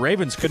 The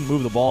Ravens couldn't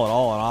move the ball at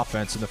all on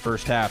offense in the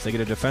first half. They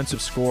get a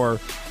defensive score.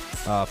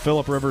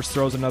 Phillip Rivers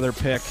throws another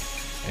pick,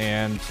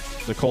 and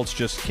the Colts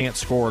just can't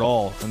score at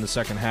all in the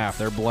second half.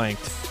 They're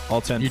blanked.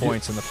 All 10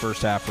 points in the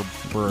first half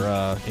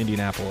for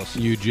Indianapolis.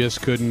 You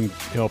just couldn't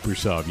help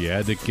yourself. You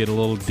had to get a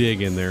little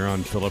dig in there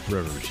on Phillip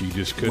Rivers. You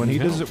just couldn't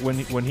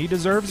when he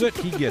deserves it,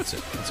 he gets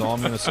it. That's all I'm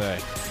going to say.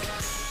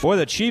 Boy,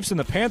 the Chiefs and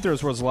the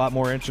Panthers was a lot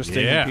more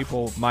interesting than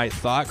people might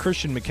thought.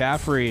 Christian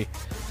McCaffrey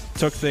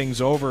took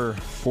things over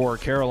for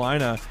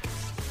Carolina.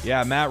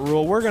 Yeah, Matt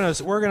Rule, we're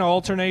gonna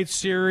alternate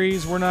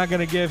series. We're not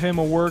gonna give him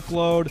a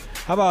workload.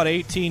 How about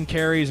 18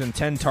 carries and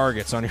 10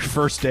 targets on your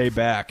first day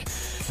back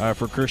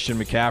for Christian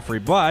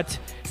McCaffrey? But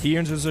he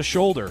injures his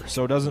shoulder,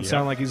 so it doesn't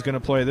sound like he's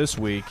gonna play this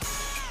week.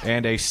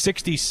 And a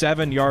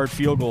 67-yard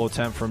field goal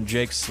attempt from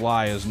Jake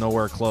Sly is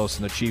nowhere close,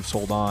 and the Chiefs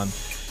hold on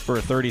for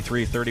a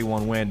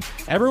 33-31 win.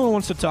 Everyone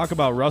wants to talk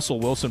about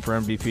Russell Wilson for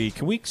MVP.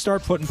 Can we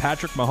start putting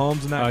Patrick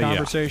Mahomes in that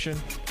conversation?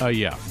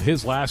 Yeah.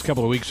 His last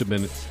couple of weeks have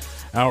been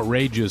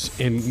outrageous,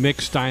 and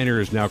Mick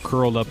Steiner is now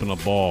curled up in a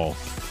ball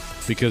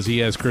because he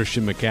has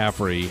Christian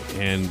McCaffrey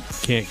and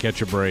can't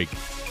catch a break.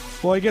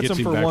 Well, he gets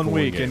him for 1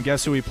 week, and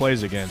guess who he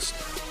plays against?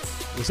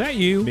 Was that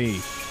you?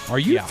 Me. Are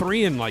you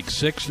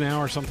 3-6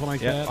 now or something like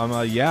that?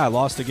 I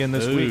lost again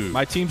this week.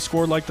 My team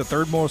scored like the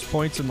third most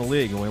points in the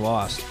league, and we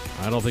lost.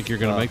 I don't think you're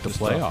going to make the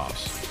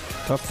playoffs.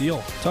 Tough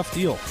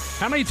deal.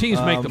 How many teams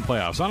make the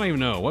playoffs? I don't even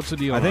know. What's the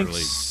deal in our league? I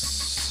think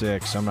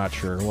 6. I'm not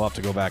sure. We'll have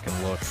to go back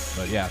and look.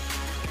 But, yeah.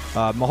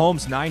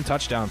 Mahomes, 9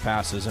 touchdown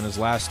passes in his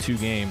last 2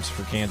 games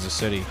for Kansas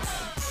City.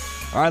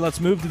 All right, let's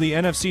move to the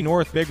NFC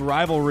North. Big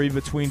rivalry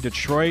between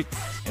Detroit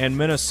and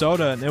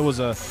Minnesota, and it was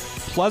a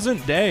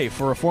pleasant day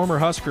for a former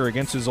Husker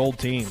against his old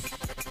team.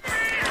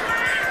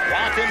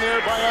 Locked in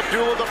there by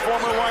Abdullah, the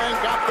former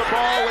Lion, got the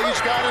ball. He's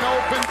got an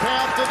open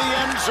path to the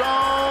end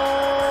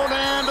zone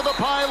and to the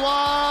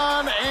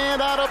pylon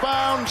and out of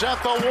bounds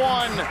at the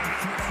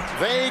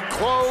 1. They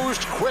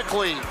closed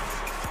quickly.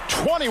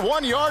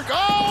 21-yard.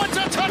 Oh, it's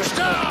a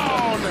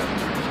touchdown!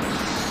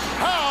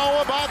 How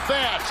about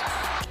that?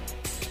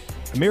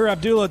 Amir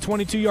Abdullah,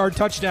 22-yard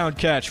touchdown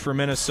catch for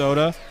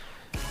Minnesota.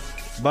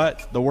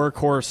 But the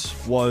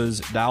workhorse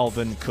was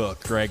Dalvin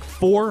Cook, Greg.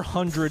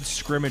 400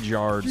 scrimmage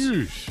yards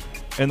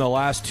in the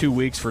last 2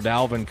 weeks for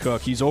Dalvin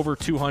Cook. He's over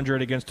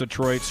 200 against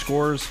Detroit,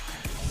 scores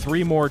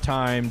 3 more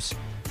times.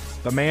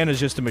 The man is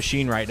just a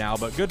machine right now,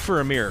 but good for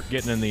Amir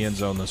getting in the end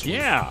zone this week.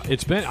 Yeah,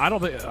 it's been. I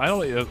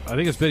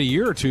think it's been a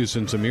year or two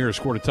since Amir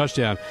scored a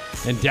touchdown,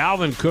 and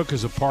Dalvin Cook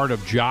is a part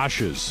of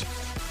Josh's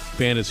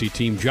fantasy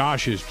team.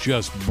 Josh is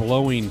just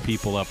blowing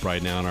people up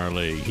right now in our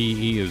league.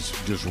 He is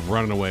just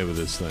running away with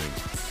this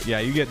thing. Yeah,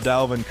 you get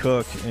Dalvin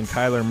Cook and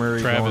Kyler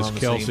Murray, Travis going on the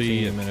Kelce, same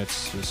team, and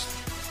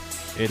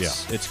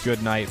it's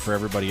good night for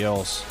everybody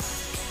else.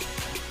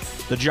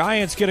 The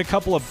Giants get a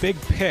couple of big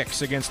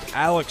picks against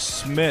Alex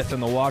Smith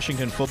and the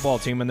Washington football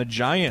team, and the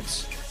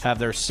Giants have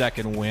their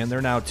second win.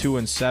 They're now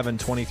 2-7,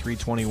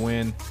 23-20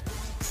 win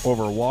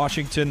over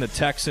Washington. The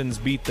Texans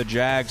beat the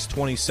Jags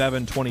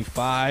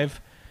 27-25.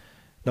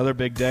 Another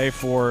big day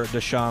for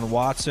Deshaun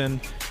Watson.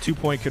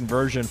 2-point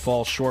conversion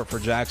falls short for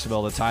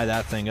Jacksonville to tie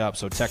that thing up,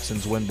 so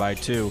Texans win by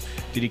 2.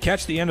 Did you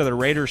catch the end of the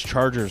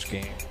Raiders-Chargers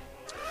game?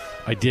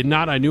 I did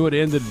not. I knew it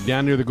ended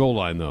down near the goal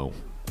line, though.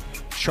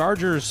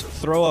 Chargers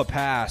throw a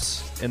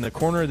pass in the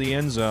corner of the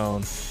end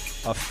zone,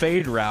 a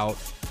fade route.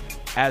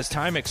 As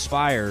time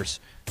expires,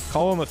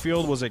 call on the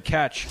field was a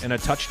catch and a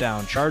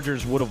touchdown.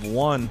 Chargers would have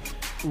won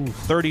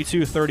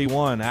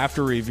 32-31.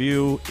 After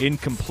review,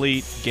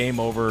 incomplete, game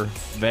over.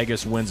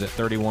 Vegas wins at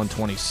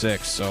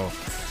 31-26. So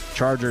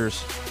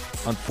Chargers,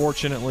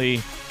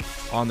 unfortunately,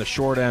 on the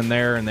short end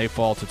there, and they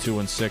fall to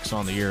 2-6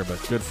 on the year.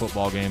 But good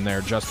football game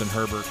there. Justin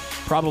Herbert,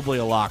 probably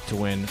a lock to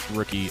win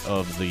Rookie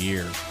of the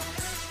Year.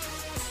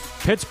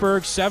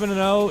 Pittsburgh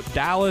 7-0,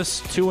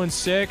 Dallas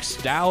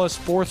 2-6. Dallas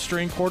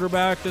fourth-string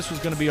quarterback. This was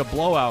going to be a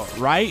blowout,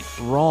 right?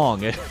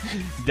 Wrong. It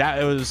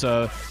was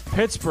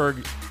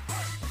Pittsburgh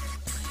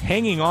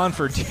hanging on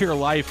for dear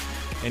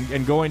life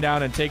and going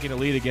down and taking a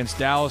lead against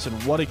Dallas,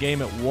 and what a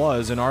game it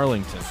was in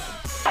Arlington.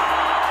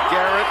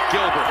 Garrett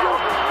Gilbert.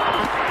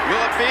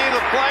 Will it be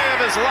the play of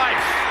his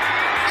life?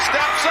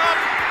 Steps up,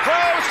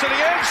 throws to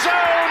the end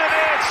zone, and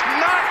it's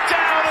knocked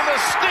down, and the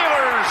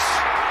Steelers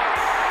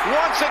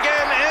once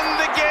again in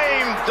the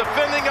game,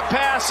 defending a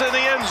pass in the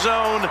end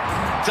zone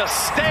to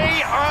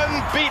stay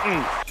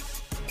unbeaten.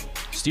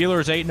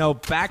 Steelers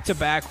 8-0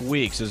 back-to-back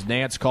weeks, as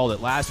Nance called it.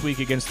 Last week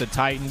against the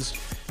Titans,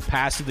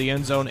 pass to the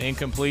end zone,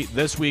 incomplete.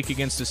 This week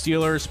against the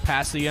Steelers,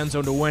 pass to the end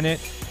zone to win it,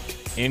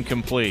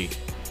 incomplete.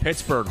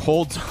 Pittsburgh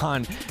holds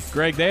on.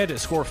 Greg, they had to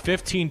score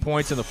 15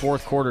 points in the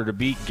fourth quarter to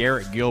beat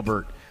Garrett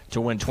Gilbert to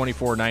win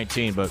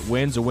 24-19, but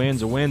win's a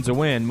win's a win's a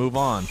win. Move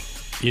on.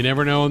 You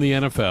never know in the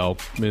NFL.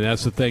 I mean,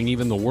 that's the thing.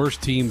 Even the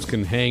worst teams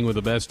can hang with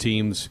the best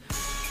teams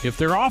if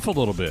they're off a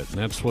little bit. And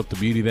that's what the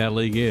beauty of that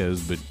league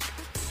is. But,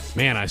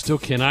 man, I still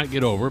cannot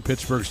get over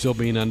Pittsburgh still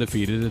being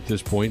undefeated at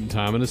this point in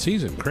time in the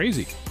season.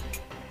 Crazy.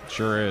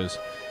 Sure is.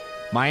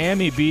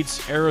 Miami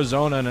beats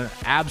Arizona in an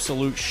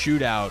absolute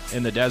shootout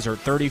in the desert,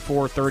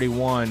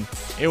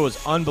 34-31. It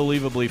was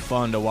unbelievably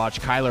fun to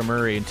watch Kyler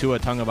Murray and Tua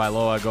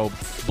Tagovailoa go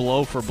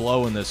blow for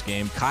blow in this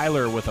game.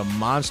 Kyler with a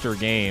monster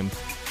game.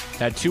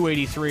 Had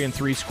 283 and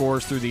 3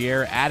 scores through the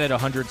air, added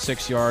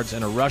 106 yards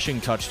and a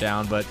rushing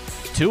touchdown. But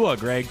Tua,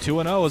 Greg,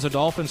 2-0 as a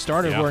Dolphins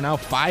starter, who are now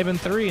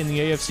 5-3 in the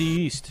AFC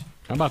East.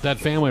 How about that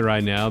family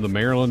right now? The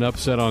Maryland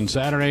upset on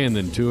Saturday, and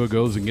then Tua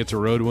goes and gets a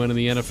road win in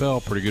the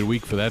NFL. Pretty good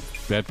week for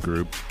that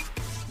group.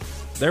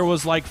 There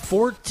was like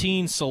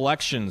 14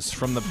 selections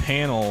from the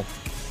panel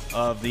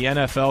of the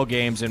NFL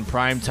games in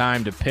prime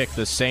time to pick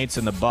the Saints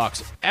and the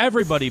Bucs.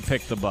 Everybody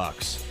picked the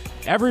Bucs.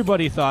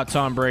 Everybody thought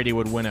Tom Brady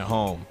would win at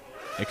home.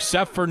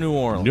 Except for New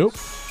Orleans. Nope.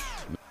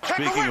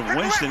 Speaking of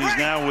Winston, he's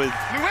now with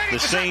the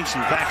Saints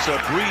and backs up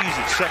Breeze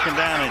at 2nd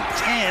down and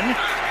 10.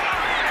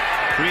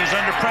 Breeze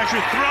under pressure,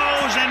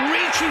 throws, and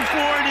reaching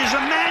for it is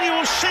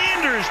Emmanuel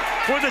Sanders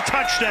for the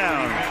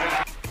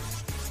touchdown.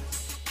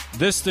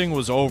 This thing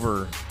was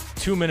over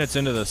 2 minutes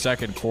into the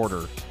second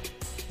quarter.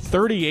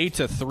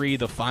 38-3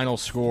 the final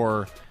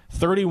score.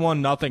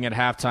 31-0 at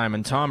halftime,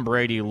 and Tom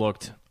Brady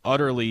looked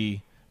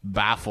utterly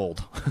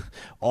baffled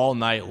all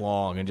night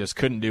long and just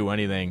couldn't do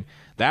anything.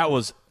 That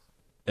was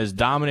as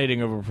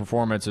dominating of a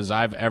performance as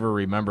I've ever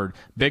remembered.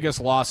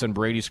 Biggest loss in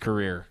Brady's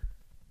career.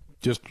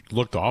 Just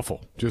looked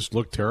awful. Just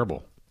looked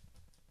terrible.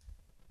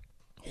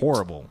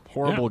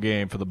 Horrible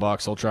game for the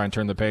Bucs. They'll try and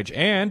turn the page.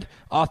 And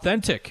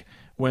Authentic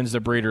wins the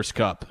Breeders'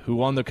 Cup, who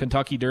won the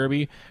Kentucky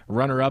Derby,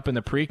 runner-up in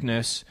the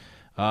Preakness,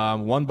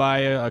 won by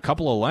a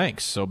couple of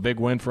lengths. So big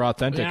win for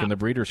Authentic in the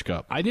Breeders'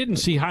 Cup. I didn't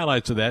see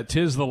highlights of that.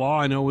 Tiz the Law,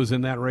 I know, was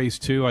in that race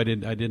too. I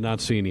did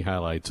not see any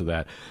highlights of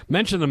that.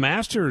 Mentioned the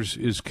Masters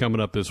is coming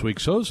up this week.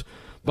 So's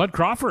Bud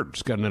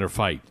Crawford's got another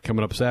fight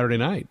coming up Saturday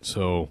night.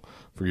 So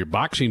for your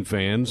boxing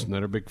fans,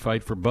 another big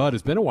fight for Bud.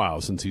 It's been a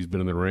while since he's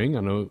been in the ring.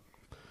 I know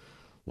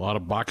a lot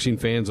of boxing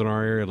fans in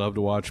our area love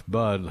to watch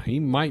Bud. He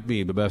might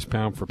be the best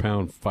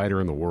pound-for-pound fighter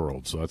in the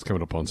world. So that's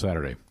coming up on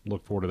Saturday.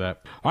 Look forward to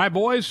that. All right,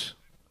 boys.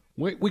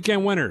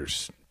 Weekend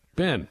winners.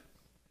 Ben.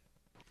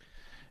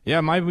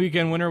 Yeah, my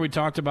weekend winner, we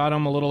talked about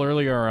him a little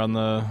earlier on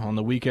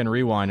the weekend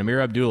rewind.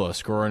 Amir Abdullah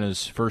scoring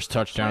his first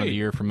touchdown of the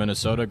year for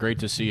Minnesota. Great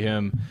to see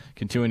him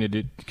continuing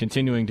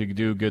to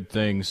do good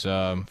things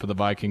for the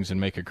Vikings and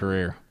make a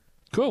career.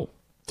 Cool.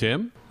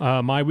 Tim?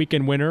 My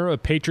weekend winner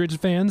of Patriots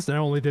fans, not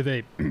only did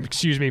they,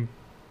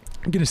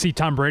 going to see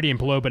Tom Brady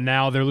implode, but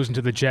now they're losing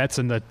to the Jets,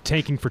 and the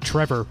tanking for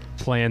Trevor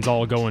plans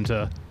all go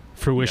into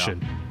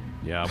fruition.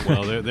 Yeah,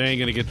 well, they ain't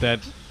going to get that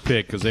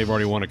pick because they've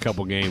already won a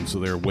couple games, so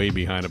they're way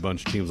behind a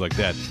bunch of teams like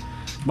that.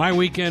 My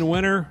weekend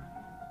winner,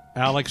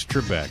 Alex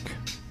Trebek.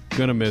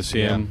 Going to miss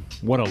him. Yeah.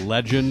 What a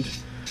legend.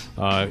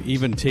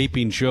 Even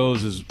taping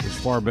shows as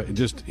far back,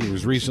 it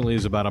was recently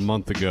as about a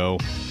month ago.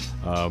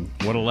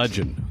 What a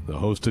legend. The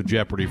host of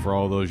Jeopardy for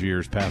all those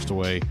years passed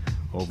away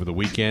over the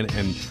weekend.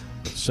 And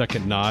a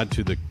second nod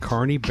to the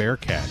Kearney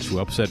Bearcats, who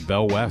upset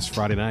Bell West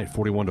Friday night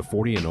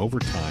 41-40 in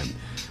overtime.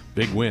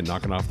 Big win,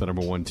 knocking off the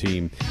number one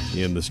team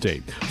in the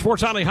state.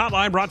 Sports Nightly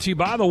Hotline brought to you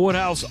by the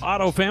Woodhouse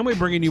Auto Family,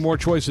 bringing you more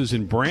choices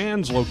in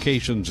brands,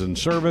 locations, and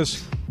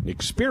service.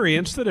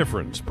 Experience the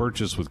difference.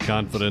 Purchase with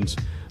confidence.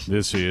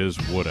 This is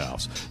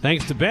Woodhouse.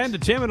 Thanks to Ben, to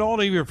Tim, and all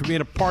of you for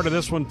being a part of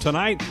this one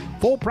tonight.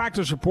 Full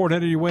practice report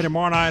headed your way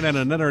tomorrow night and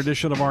another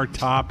edition of our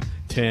Top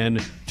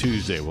 10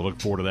 Tuesday. We'll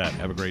look forward to that.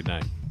 Have a great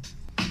night.